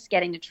clients,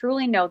 getting to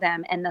truly know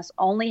them, and thus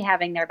only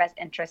having their best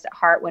interests at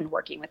heart when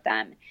working with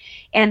them.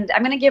 And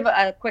I'm going to give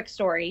a quick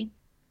story.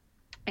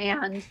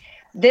 And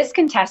this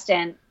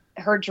contestant,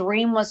 her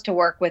dream was to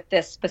work with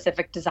this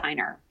specific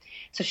designer.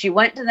 So she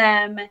went to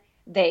them,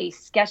 they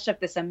sketched up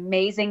this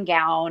amazing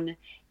gown,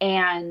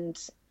 and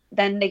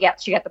then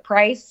she got the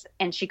price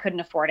and she couldn't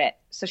afford it.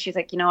 So she's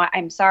like, you know what?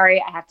 I'm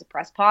sorry. I have to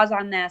press pause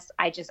on this.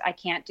 I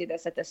can't do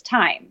this at this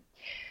time.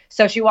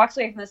 So she walks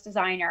away from this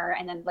designer.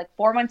 And then like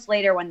 4 months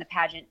later, when the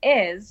pageant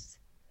is,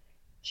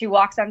 she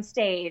walks on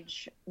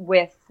stage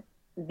with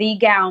the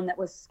gown that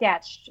was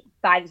sketched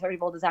by the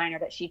reputable designer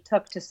that she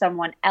took to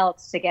someone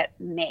else to get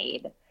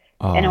made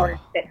in order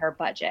to fit her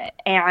budget.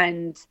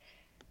 And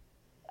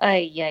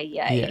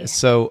yeah.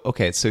 So,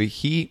 okay. So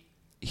he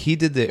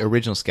did the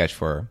original sketch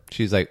for her.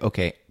 She's like,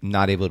 okay,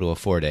 not able to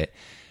afford it.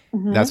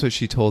 Mm-hmm. That's what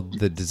she told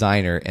the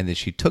designer. And then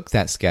she took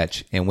that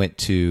sketch and went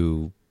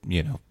to,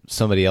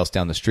 somebody else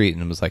down the street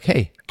and was like,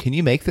 hey, can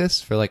you make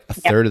this for like a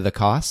third of the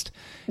cost?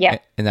 Yeah.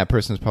 And that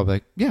person was probably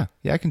like, yeah,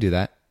 I can do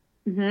that.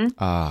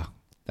 Mm-hmm.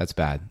 That's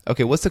bad.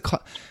 Okay. What's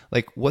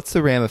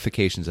the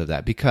ramifications of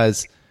that?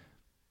 Because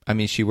I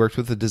mean, she worked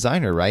with a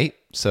designer, right?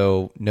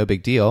 So no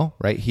big deal,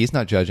 right? He's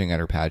not judging at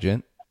her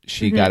pageant.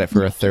 She got it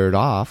for a third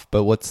off,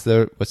 but what's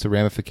the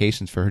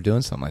ramifications for her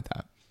doing something like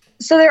that?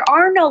 So there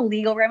are no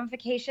legal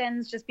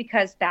ramifications just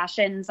because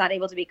fashion's not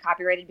able to be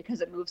copyrighted because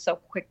it moves so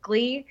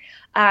quickly.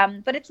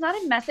 But it's not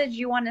a message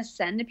you want to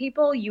send to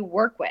people you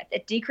work with.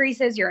 It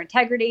decreases your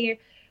integrity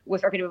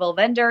with reputable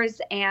vendors,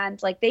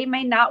 and like they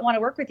may not want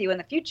to work with you in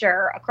the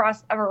future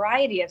across a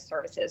variety of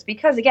services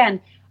because,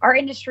 again, our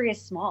industry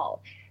is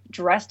small.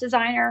 Dress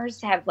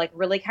designers have like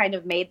really kind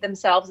of made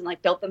themselves and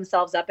like built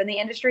themselves up in the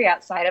industry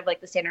outside of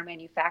like the standard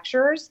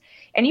manufacturers.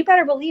 And you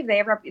better believe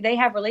they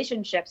have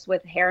relationships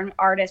with hair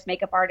artists,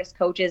 makeup artists,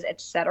 coaches,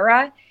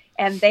 etc.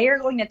 And they are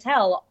going to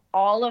tell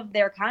all of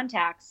their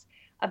contacts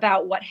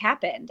about what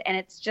happened. And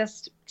it's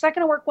not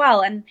going to work well.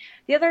 And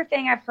the other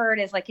thing I've heard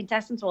is like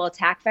contestants will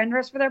attack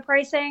vendors for their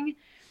pricing.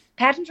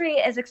 Pageantry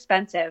is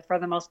expensive for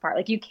the most part.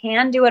 Like you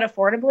can do it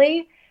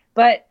affordably,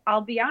 but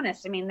I'll be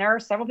honest. I mean, there are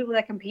several people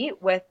that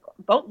compete with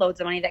boatloads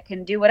of money that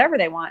can do whatever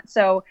they want.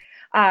 So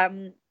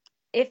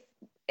if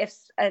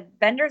a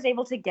vendor is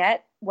able to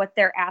get what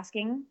they're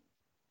asking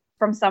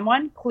from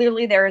someone,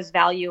 clearly there is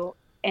value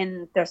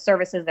in the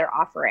services they're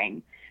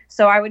offering.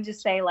 So I would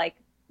just say, like,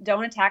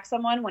 don't attack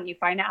someone when you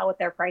find out what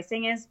their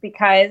pricing is,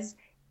 because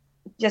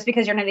just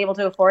because you're not able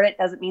to afford it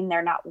doesn't mean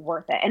they're not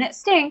worth it. And it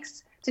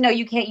stinks to know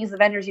you can't use the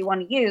vendors you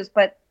want to use,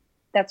 but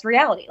that's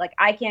reality. Like,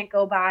 I can't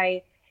go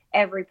buy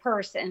every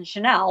purse in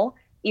Chanel,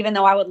 even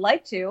though I would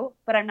like to,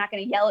 but I'm not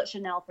going to yell at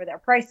Chanel for their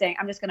pricing.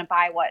 I'm just going to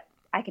buy what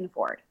I can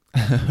afford.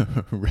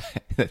 Right.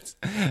 That's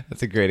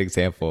a great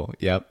example.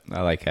 Yep.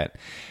 I like that.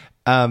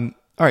 All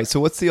right. So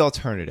what's the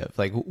alternative?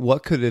 Like,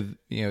 what could have,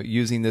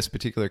 using this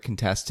particular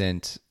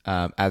contestant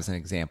as an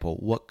example,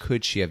 what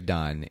could she have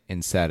done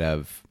instead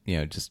of,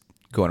 just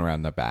going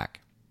around the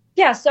back?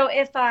 Yeah. So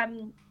if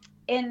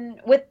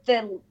with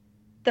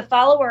the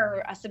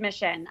follower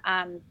submission,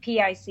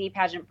 PIC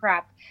pageant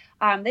prep,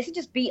 they should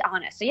just be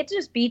honest. So you have to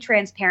just be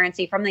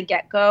transparency from the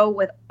get-go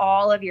with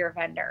all of your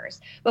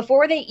vendors.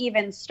 Before they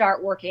even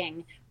start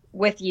working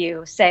with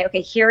you, say,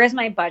 okay, here is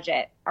my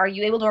budget. Are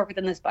you able to work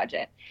within this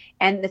budget?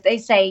 And if they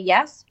say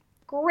yes,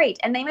 great.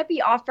 And they might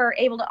be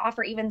able to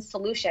offer even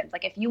solutions.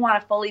 Like if you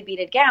want a fully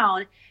beaded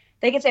gown,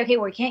 they can say, okay,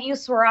 well, we can't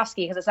use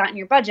Swarovski because it's not in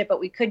your budget, but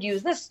we could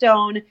use this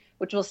stone,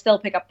 which will still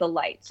pick up the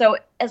light. So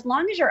as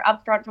long as you're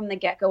upfront from the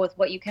get-go with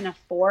what you can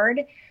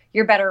afford,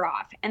 you're better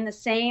off. And the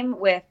same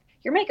with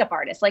your makeup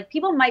artist. Like,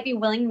 people might be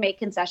willing to make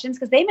concessions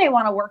because they may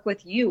want to work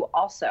with you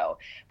also.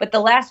 But the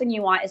last thing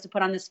you want is to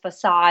put on this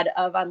facade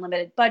of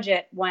unlimited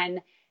budget when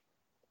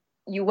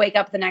you wake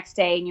up the next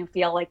day and you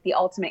feel like the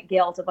ultimate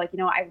guilt of like,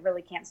 I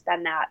really can't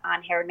spend that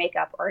on hair and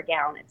makeup or a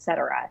gown,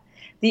 etc.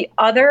 The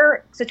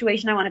other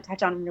situation I want to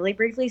touch on really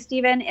briefly,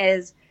 Stephen,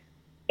 is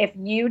if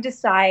you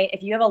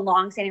have a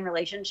long-standing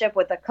relationship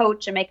with a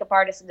coach, a makeup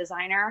artist, a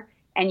designer,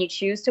 and you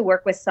choose to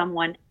work with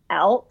someone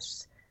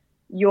else,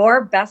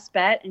 your best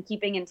bet in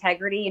keeping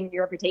integrity and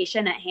your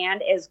reputation at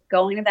hand is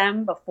going to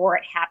them before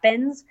it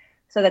happens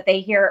so that they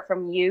hear it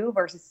from you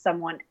versus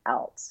someone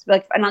else.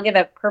 And I'll give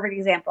a perfect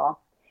example.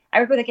 I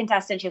worked with a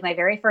contestant. She was my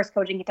very first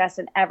coaching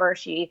contestant ever.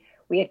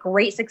 We had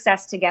great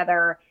success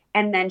together.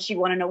 And then she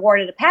won an award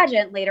at a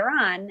pageant later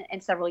on,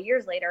 and several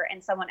years later,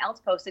 and someone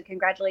else posted,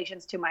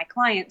 "Congratulations to my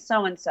client,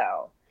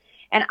 so-and-so."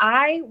 And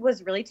I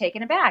was really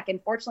taken aback.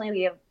 And fortunately,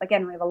 we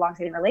have a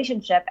long-standing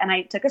relationship. And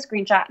I took a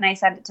screenshot and I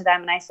sent it to them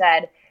and I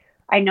said,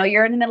 I know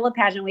you're in the middle of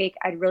pageant week.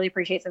 I'd really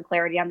appreciate some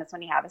clarity on this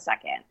when you have a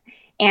second.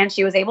 And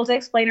she was able to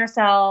explain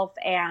herself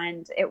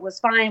and it was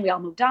fine. We all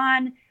moved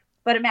on.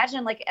 But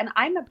imagine and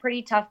I'm a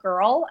pretty tough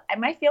girl and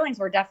my feelings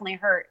were definitely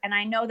hurt. And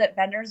I know that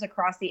vendors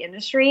across the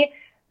industry,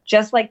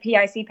 just like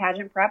PIC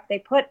Pageant Prep, they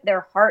put their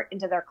heart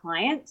into their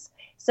clients.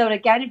 So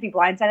again, to be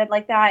blindsided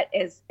like that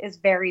is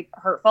very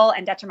hurtful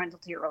and detrimental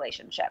to your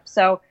relationship.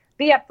 So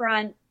be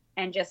upfront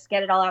and just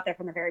get it all out there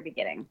from the very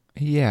beginning.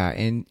 Yeah.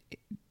 And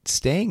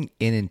staying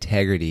in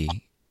integrity,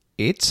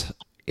 it's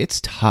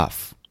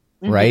tough,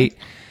 right?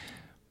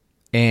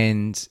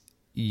 And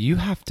you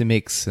have to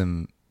make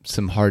some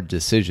hard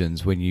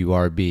decisions when you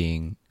are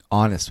being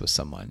honest with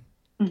someone.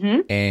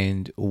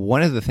 And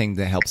one of the things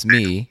that helps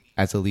me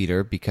as a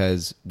leader,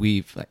 because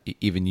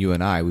even you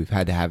and I, we've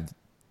had to have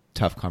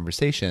tough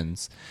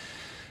conversations.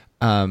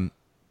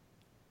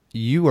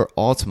 You are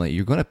ultimately,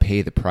 you're going to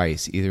pay the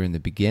price either in the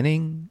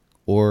beginning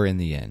or in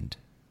the end.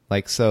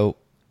 So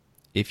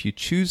if you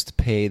choose to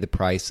pay the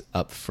price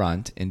up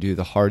front and do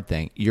the hard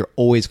thing, you're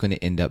always going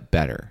to end up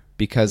better.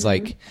 Because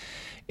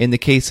in the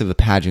case of a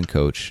pageant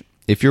coach,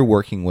 if you're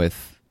working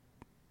with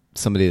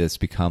somebody that's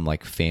become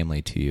like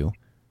family to you,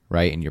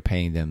 right? And you're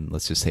paying them,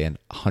 let's just say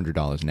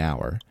 $100 an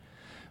hour,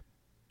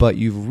 but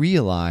you've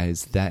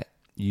realized that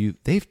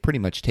they've pretty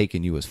much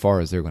taken you as far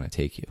as they're going to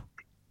take you.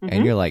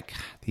 And you're like,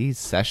 these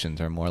sessions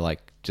are more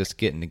like just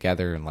getting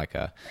together and like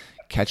a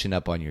catching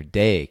up on your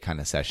day kind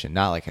of session,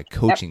 not like a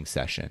coaching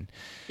session.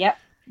 Yep.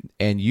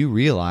 And you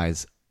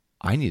realize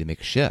I need to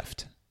make a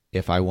shift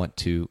if I want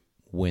to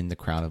win the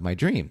crown of my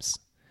dreams.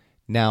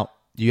 Now,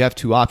 you have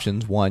two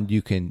options. One,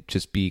 you can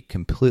just be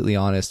completely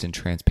honest and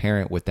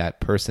transparent with that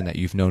person that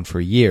you've known for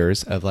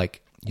years of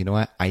like, you know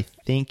what? I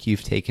think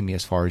you've taken me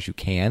as far as you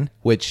can,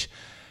 which,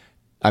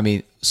 I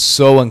mean,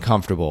 so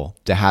uncomfortable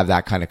to have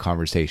that kind of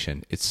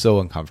conversation. It's so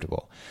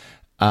uncomfortable.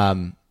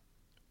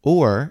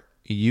 Or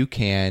you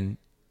can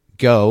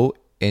go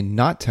and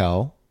not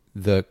tell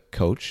the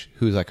coach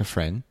who's like a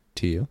friend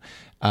to you.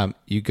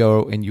 You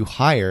go and you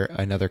hire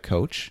another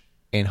coach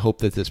and hope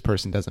that this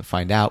person doesn't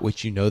find out,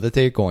 which you know that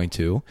they're going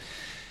to,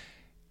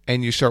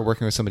 and you start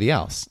working with somebody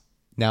else.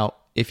 Now,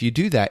 if you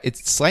do that,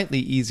 it's slightly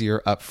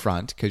easier up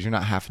front because you're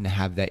not having to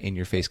have that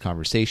in-your-face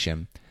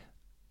conversation.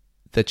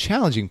 The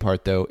challenging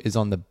part, though, is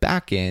on the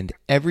back end.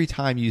 Every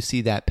time you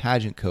see that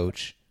pageant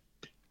coach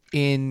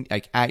in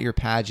at your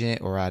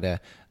pageant or at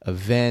a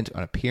event,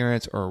 an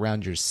appearance, or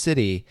around your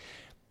city,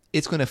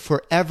 it's going to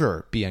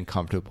forever be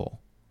uncomfortable.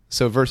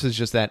 So versus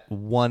just that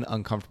one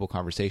uncomfortable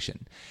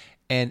conversation.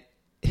 And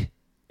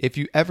if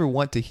you ever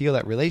want to heal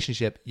that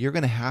relationship, you're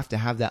going to have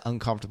that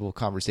uncomfortable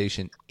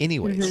conversation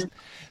anyways.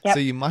 Yep. So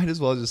you might as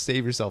well just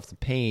save yourself the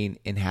pain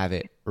and have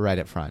it right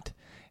up front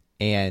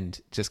and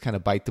just kind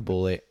of bite the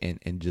bullet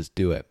and just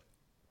do it.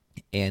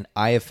 And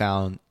I have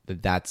found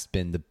that that's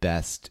been the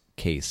best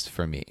case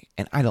for me.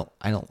 And I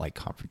don't like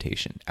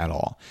confrontation at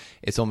all.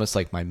 It's almost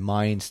like my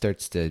mind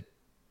starts to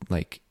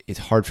it's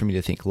hard for me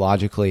to think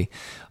logically,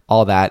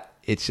 all that.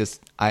 It's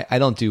just, I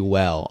don't do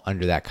well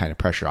under that kind of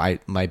pressure.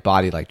 My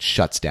body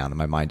shuts down and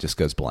my mind just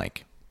goes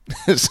blank.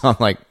 So I'm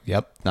like,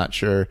 yep, not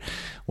sure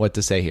what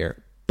to say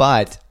here.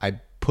 But I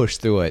push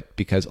through it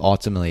because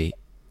ultimately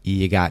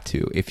you got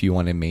to, if you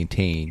want to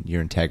maintain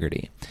your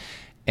integrity.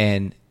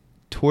 And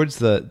towards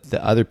the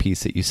other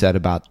piece that you said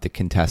about the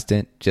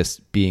contestant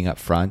just being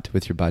upfront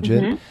with your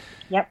budget.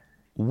 Yep.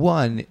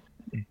 One,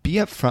 be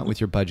upfront with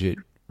your budget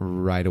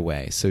right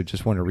away. So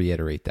just want to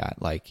reiterate that.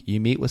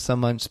 You meet with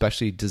someone,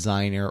 especially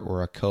designer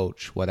or a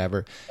coach,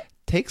 whatever,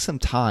 take some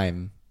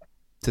time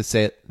to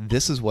say,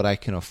 this is what I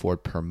can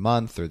afford per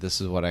month, or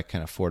this is what I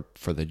can afford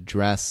for the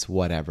dress,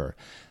 whatever.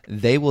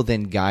 They will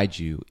then guide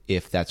you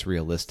if that's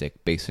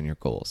realistic based on your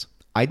goals.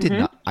 I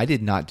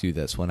did not do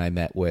this when I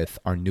met with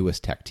our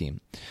newest tech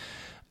team.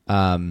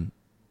 I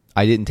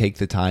didn't take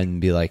the time and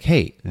be like,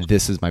 hey,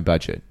 this is my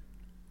budget.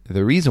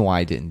 The reason why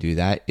I didn't do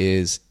that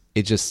is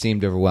it just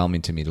seemed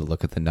overwhelming to me to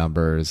look at the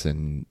numbers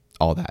and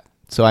all that.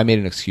 So I made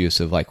an excuse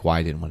of why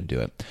I didn't want to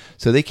do it.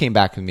 So they came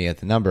back with me at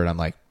the number and I'm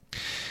like,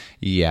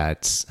 yeah,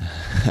 it's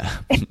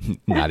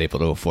not able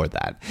to afford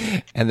that.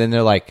 And then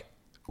they're like,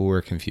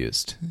 we're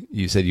confused.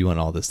 You said you want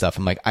all this stuff.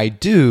 I'm like, I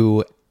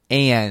do,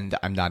 and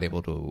I'm not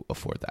able to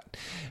afford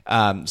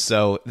that.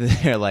 So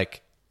they're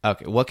like,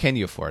 okay, what can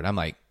you afford? I'm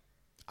like,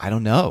 I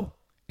don't know.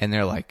 And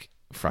they're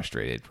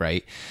frustrated,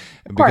 right?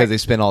 Because they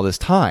spent all this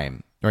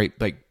time, right?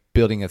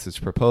 Building us this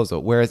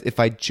proposal. Whereas if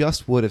I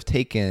just would have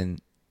taken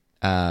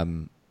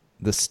the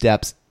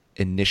steps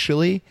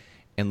initially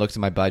and looked at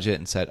my budget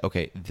and said,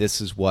 okay,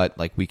 this is what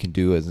we can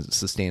do as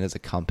sustain as a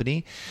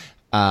company,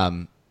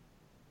 then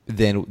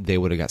they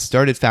would have got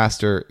started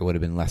faster. It would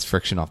have been less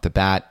friction off the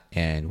bat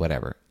and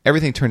whatever.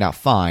 Everything turned out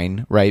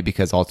fine, right?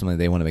 Because ultimately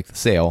they want to make the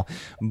sale.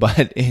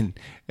 But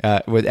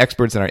with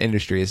experts in our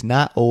industry, it's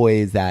not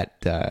always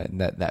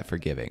that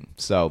forgiving.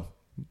 So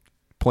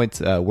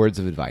words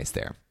of advice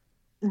there.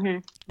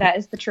 That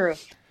is the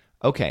truth.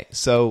 Okay,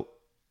 so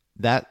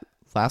that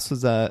last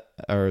was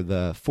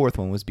the fourth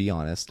one was be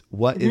honest.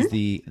 What is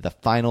the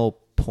final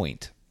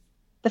point?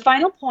 The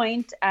final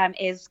point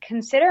is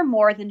consider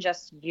more than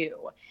just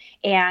you.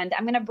 And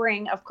I'm going to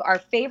bring our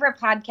favorite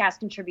podcast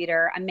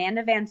contributor,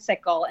 Amanda Van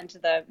Sickle, into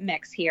the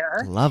mix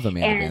here. Love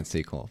Amanda Van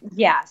Sickle.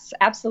 Yes,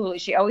 absolutely.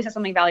 She always has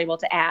something valuable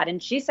to add.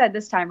 And she said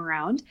this time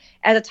around,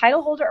 as a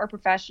title holder or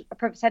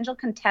potential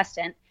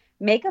contestant,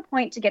 make a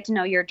point to get to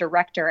know your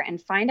director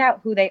and find out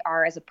who they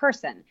are as a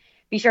person.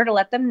 Be sure to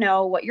let them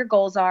know what your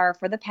goals are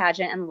for the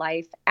pageant and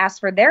life. Ask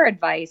for their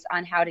advice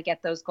on how to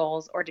get those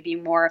goals or to be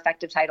more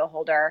effective title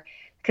holder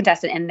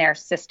contestant in their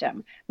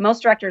system.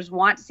 Most directors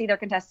want to see their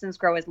contestants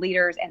grow as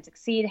leaders and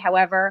succeed.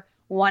 However,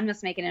 one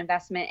must make an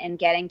investment in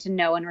getting to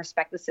know and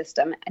respect the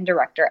system and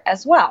director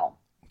as well.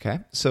 Okay.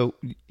 So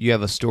you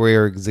have a story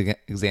or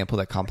example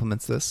that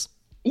complements this?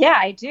 Yeah,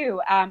 I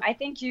do. I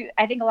think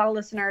a lot of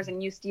listeners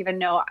and you, Stephen,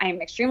 know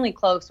I'm extremely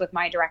close with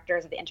my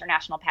directors of the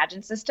international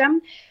pageant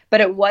system, but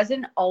it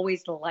wasn't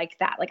always like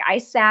that. Like I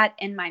sat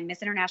in my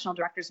Miss International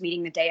directors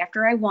meeting the day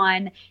after I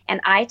won,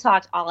 and I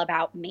talked all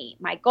about me,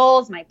 my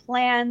goals, my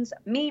plans,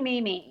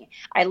 me.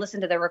 I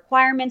listened to the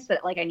requirements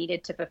that like I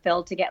needed to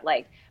fulfill to get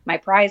like my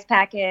prize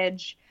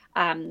package,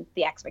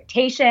 the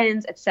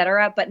expectations,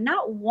 etc. But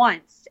not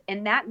once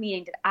in that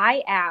meeting did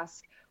I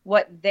ask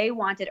what they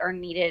wanted or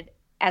needed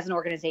as an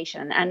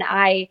organization. And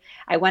I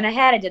went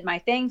ahead, I did my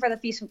thing for the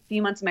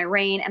few months of my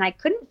reign, and I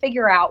couldn't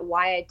figure out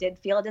why I did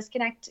feel a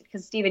disconnect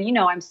because, Stephen, you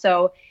know, I'm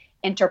so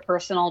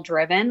interpersonal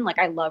driven. Like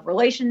I love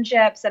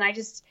relationships, and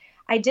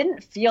I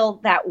didn't feel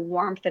that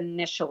warmth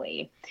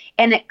initially.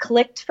 And it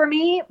clicked for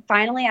me.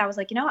 Finally, I was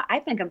like, you know what?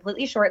 I've been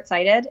completely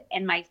short-sighted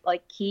in my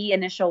like key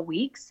initial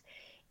weeks.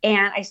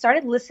 And I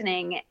started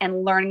listening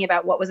and learning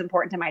about what was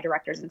important to my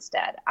directors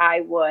instead.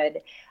 I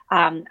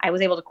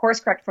was able to course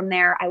correct from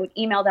there. I would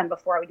email them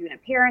before I would do an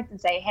appearance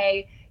and say,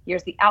 hey,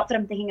 here's the outfit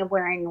I'm thinking of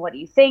wearing. What do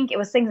you think? It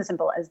was things as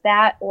simple as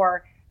that.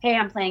 Or, hey,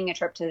 I'm planning a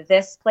trip to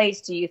this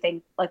place. Do you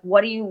think, like,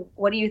 what do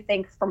you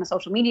think from a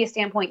social media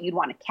standpoint you'd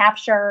want to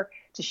capture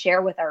to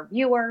share with our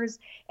viewers?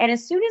 And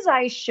as soon as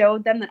I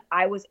showed them that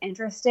I was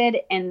interested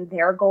in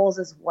their goals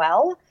as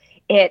well,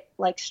 it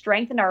like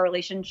strengthened our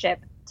relationship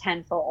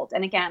tenfold.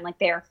 And again, like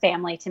they are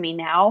family to me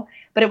now,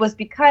 but it was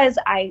because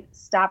I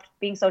stopped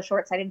being so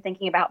short-sighted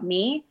thinking about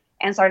me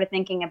and started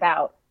thinking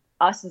about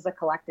us as a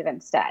collective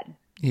instead.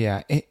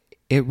 Yeah,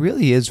 it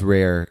really is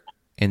rare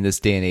in this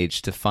day and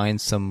age to find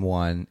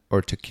someone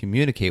or to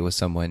communicate with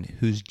someone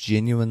who's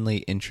genuinely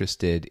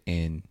interested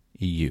in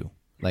you,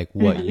 like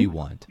what you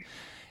want.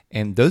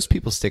 And those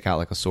people stick out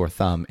like a sore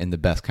thumb in the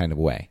best kind of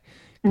way.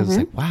 Because it's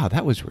like, wow,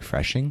 that was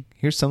refreshing.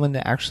 Here's someone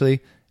that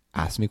actually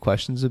asked me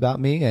questions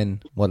about me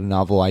and what a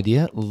novel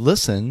idea,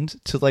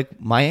 listened to like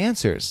my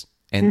answers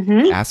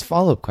and asked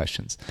follow-up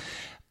questions.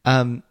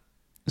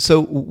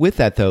 So with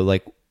that though,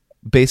 like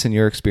based on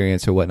your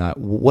experience or whatnot,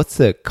 what's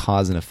the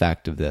cause and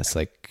effect of this?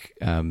 Like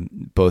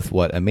both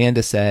what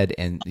Amanda said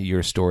and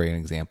your story and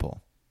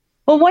example.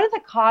 Well, one of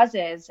the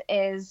causes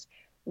is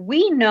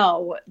we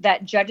know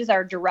that judges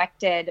are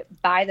directed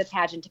by the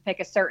pageant to pick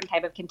a certain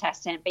type of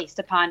contestant based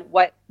upon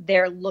what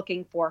they're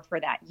looking for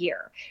that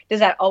year.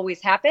 Does that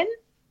always happen?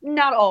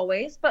 Not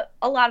always, but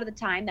a lot of the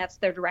time that's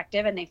their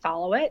directive and they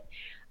follow it.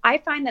 I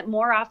find that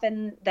more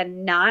often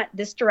than not,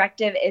 this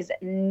directive is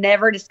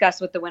never discussed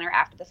with the winner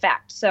after the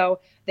fact. So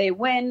they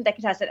win, the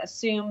contestant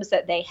assumes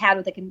that they had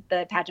what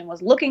the pageant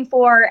was looking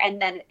for, and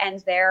then it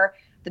ends there.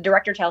 The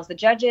director tells the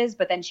judges,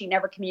 but then she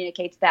never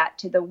communicates that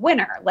to the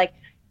winner. Like,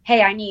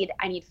 hey, I need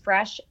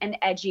fresh and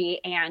edgy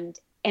and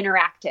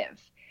interactive.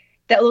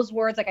 Those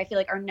words, like, I feel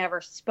like are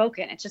never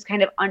spoken. It's just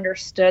kind of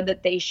understood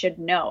that they should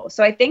know.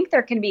 So I think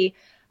there can be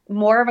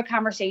more of a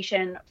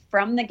conversation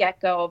from the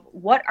get-go of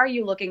what are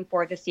you looking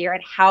for this year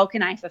and how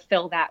can I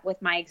fulfill that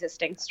with my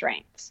existing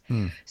strengths?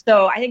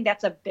 So I think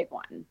that's a big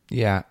one.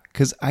 Yeah,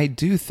 because I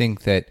do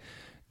think that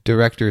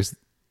directors,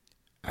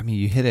 I mean,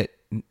 you hit it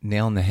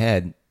nail on the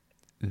head.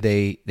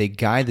 They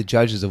guide the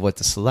judges of what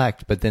to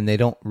select, but then they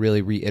don't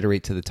really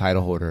reiterate to the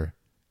title holder,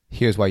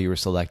 here's why you were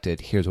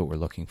selected, here's what we're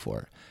looking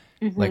for.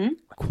 Like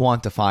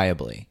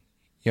quantifiably,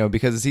 you know,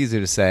 because it's easier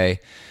to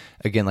say,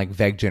 again, like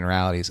vague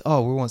generalities.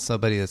 Oh, we want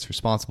somebody that's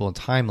responsible and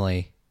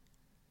timely,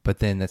 but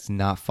then that's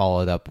not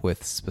followed up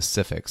with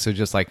specifics. So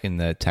just like in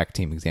the tech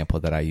team example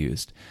that I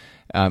used.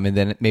 And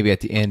then maybe at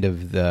the end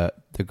of the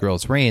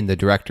girl's reign, the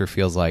director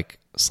feels like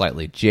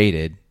slightly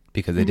jaded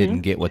because they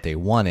didn't get what they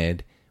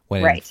wanted,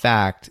 when in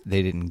fact,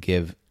 they didn't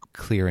give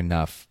clear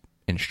enough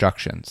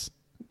instructions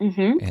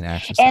and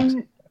action steps.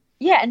 And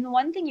yeah, and the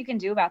one thing you can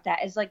do about that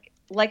is like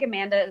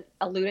Amanda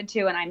alluded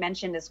to and I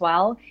mentioned as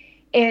well,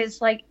 is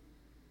like,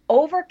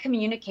 over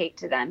communicate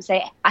to them.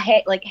 Say,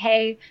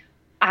 hey,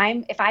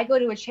 if I go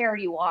to a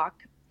charity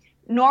walk,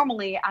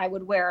 normally I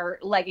would wear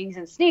leggings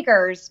and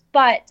sneakers,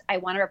 but I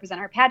want to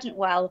represent our pageant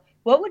well.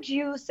 What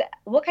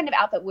kind of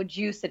outfit would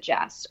you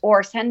suggest?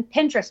 Or send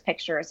Pinterest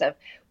pictures of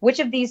which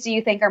of these do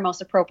you think are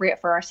most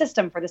appropriate for our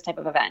system for this type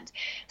of event?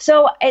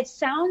 So it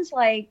sounds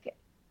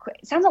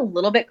a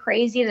little bit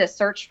crazy to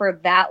search for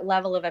that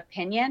level of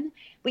opinion,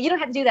 but you don't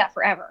have to do that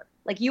forever.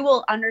 Like you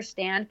will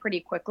understand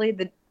pretty quickly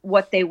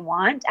what they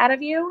want out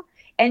of you,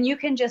 and you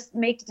can just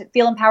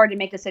feel empowered to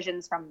make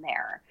decisions from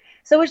there.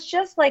 So it's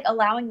just like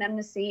allowing them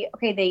to see,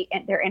 okay,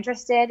 they're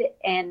interested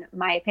in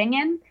my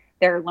opinion,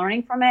 they're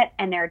learning from it,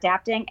 and they're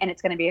adapting, and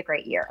it's going to be a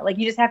great year. Like,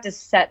 you just have to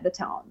set the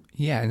tone.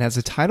 Yeah, and as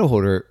a title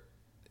holder,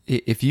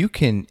 if you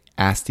can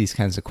ask these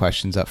kinds of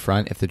questions up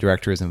front, if the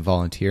director isn't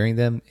volunteering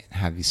them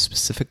and have these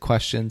specific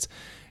questions,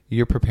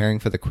 you're preparing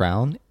for the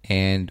crown.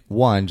 And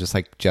one, just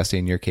like Jesse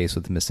in your case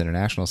with the Miss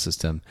International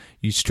system,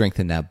 you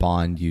strengthen that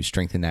bond, you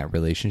strengthen that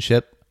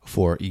relationship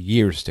for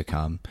years to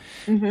come.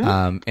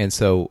 And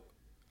so,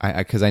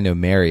 because I know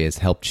Mary has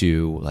helped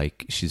you,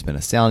 like she's been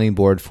a sounding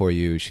board for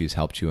you, she's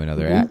helped you in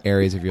other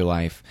areas of your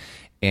life,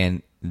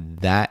 and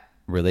that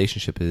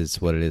relationship is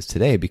what it is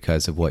today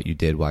because of what you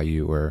did while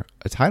you were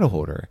a title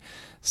holder.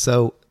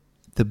 So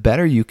the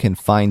better you can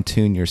fine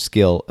tune your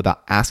skill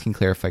about asking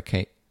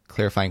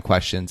clarifying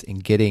questions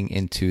and getting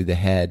into the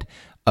head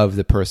of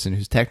the person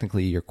who's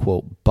technically your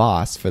quote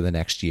boss for the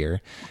next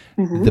year,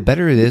 the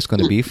better it is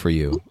going to be for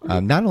you,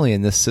 not only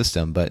in this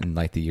system, but in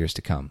like the years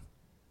to come.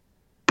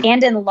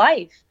 And in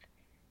life.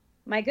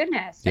 My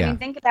goodness. I mean,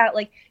 think about,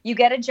 like, you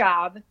get a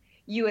job,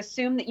 you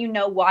assume that you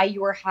know why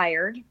you were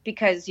hired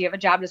because you have a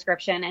job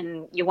description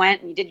and you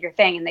went and you did your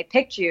thing and they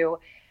picked you.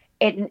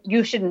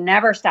 You should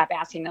never stop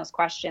asking those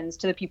questions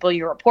to the people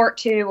you report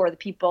to or the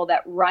people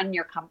that run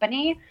your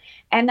company.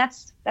 And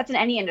that's in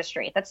any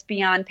industry. That's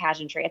beyond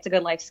pageantry. It's a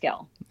good life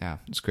skill. Yeah,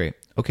 it's great.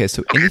 Okay,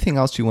 so anything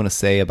else you want to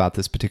say about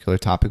this particular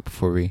topic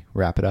before we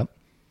wrap it up?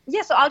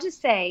 Yeah, so I'll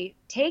just say,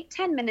 take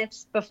 10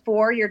 minutes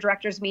before your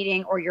director's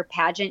meeting or your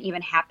pageant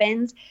even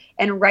happens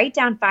and write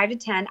down 5 to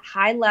 10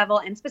 high level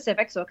and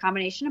specific, so a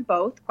combination of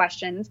both,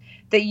 questions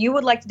that you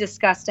would like to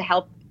discuss to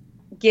help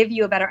give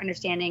you a better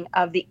understanding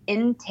of the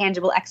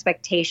intangible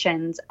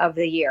expectations of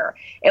the year.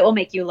 It will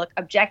make you look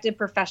objective,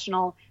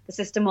 professional. The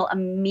system will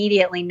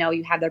immediately know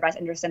you have their best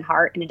interest in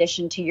heart in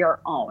addition to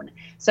your own.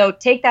 So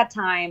take that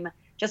time,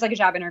 just like a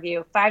job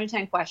interview, 5 to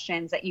 10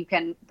 questions that you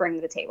can bring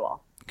to the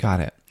table.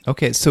 Got it.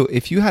 Okay, so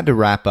if you had to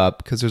wrap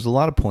up, because there's a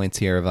lot of points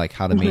here of like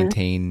how to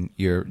maintain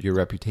your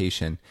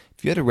reputation.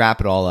 If you had to wrap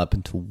it all up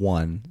into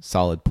one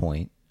solid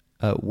point,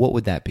 what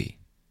would that be?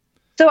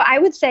 So I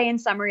would say in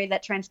summary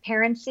that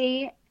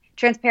transparency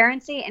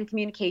and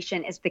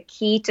communication is the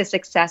key to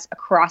success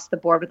across the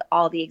board with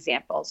all the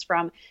examples,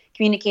 from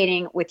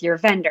communicating with your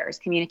vendors,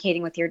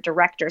 communicating with your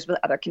directors, with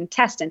other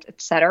contestants,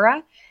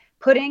 etc.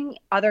 Putting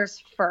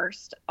others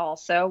first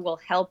also will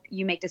help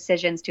you make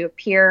decisions to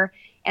appear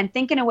and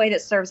think in a way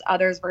that serves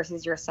others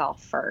versus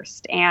yourself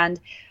first. And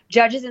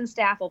judges and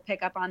staff will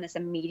pick up on this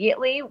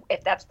immediately.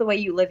 If that's the way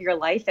you live your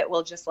life, it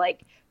will just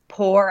like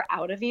pour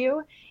out of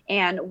you.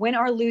 And win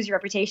or lose, your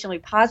reputation will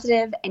be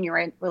positive and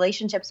your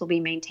relationships will be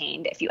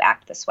maintained if you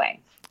act this way.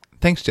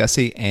 Thanks,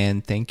 Jesse,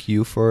 and thank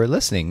you for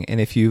listening.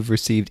 And if you've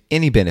received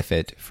any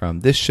benefit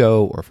from this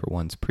show or for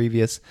ones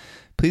previous,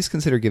 please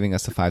consider giving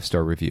us a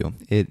 5-star review.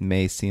 It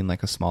may seem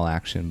like a small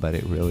action, but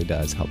it really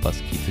does help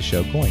us keep the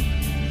show going.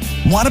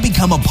 Want to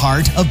become a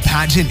part of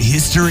pageant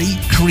history?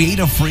 Create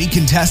a free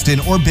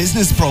contestant or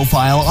business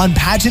profile on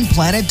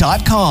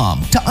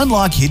PageantPlanet.com to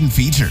unlock hidden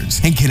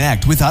features and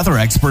connect with other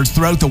experts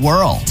throughout the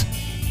world.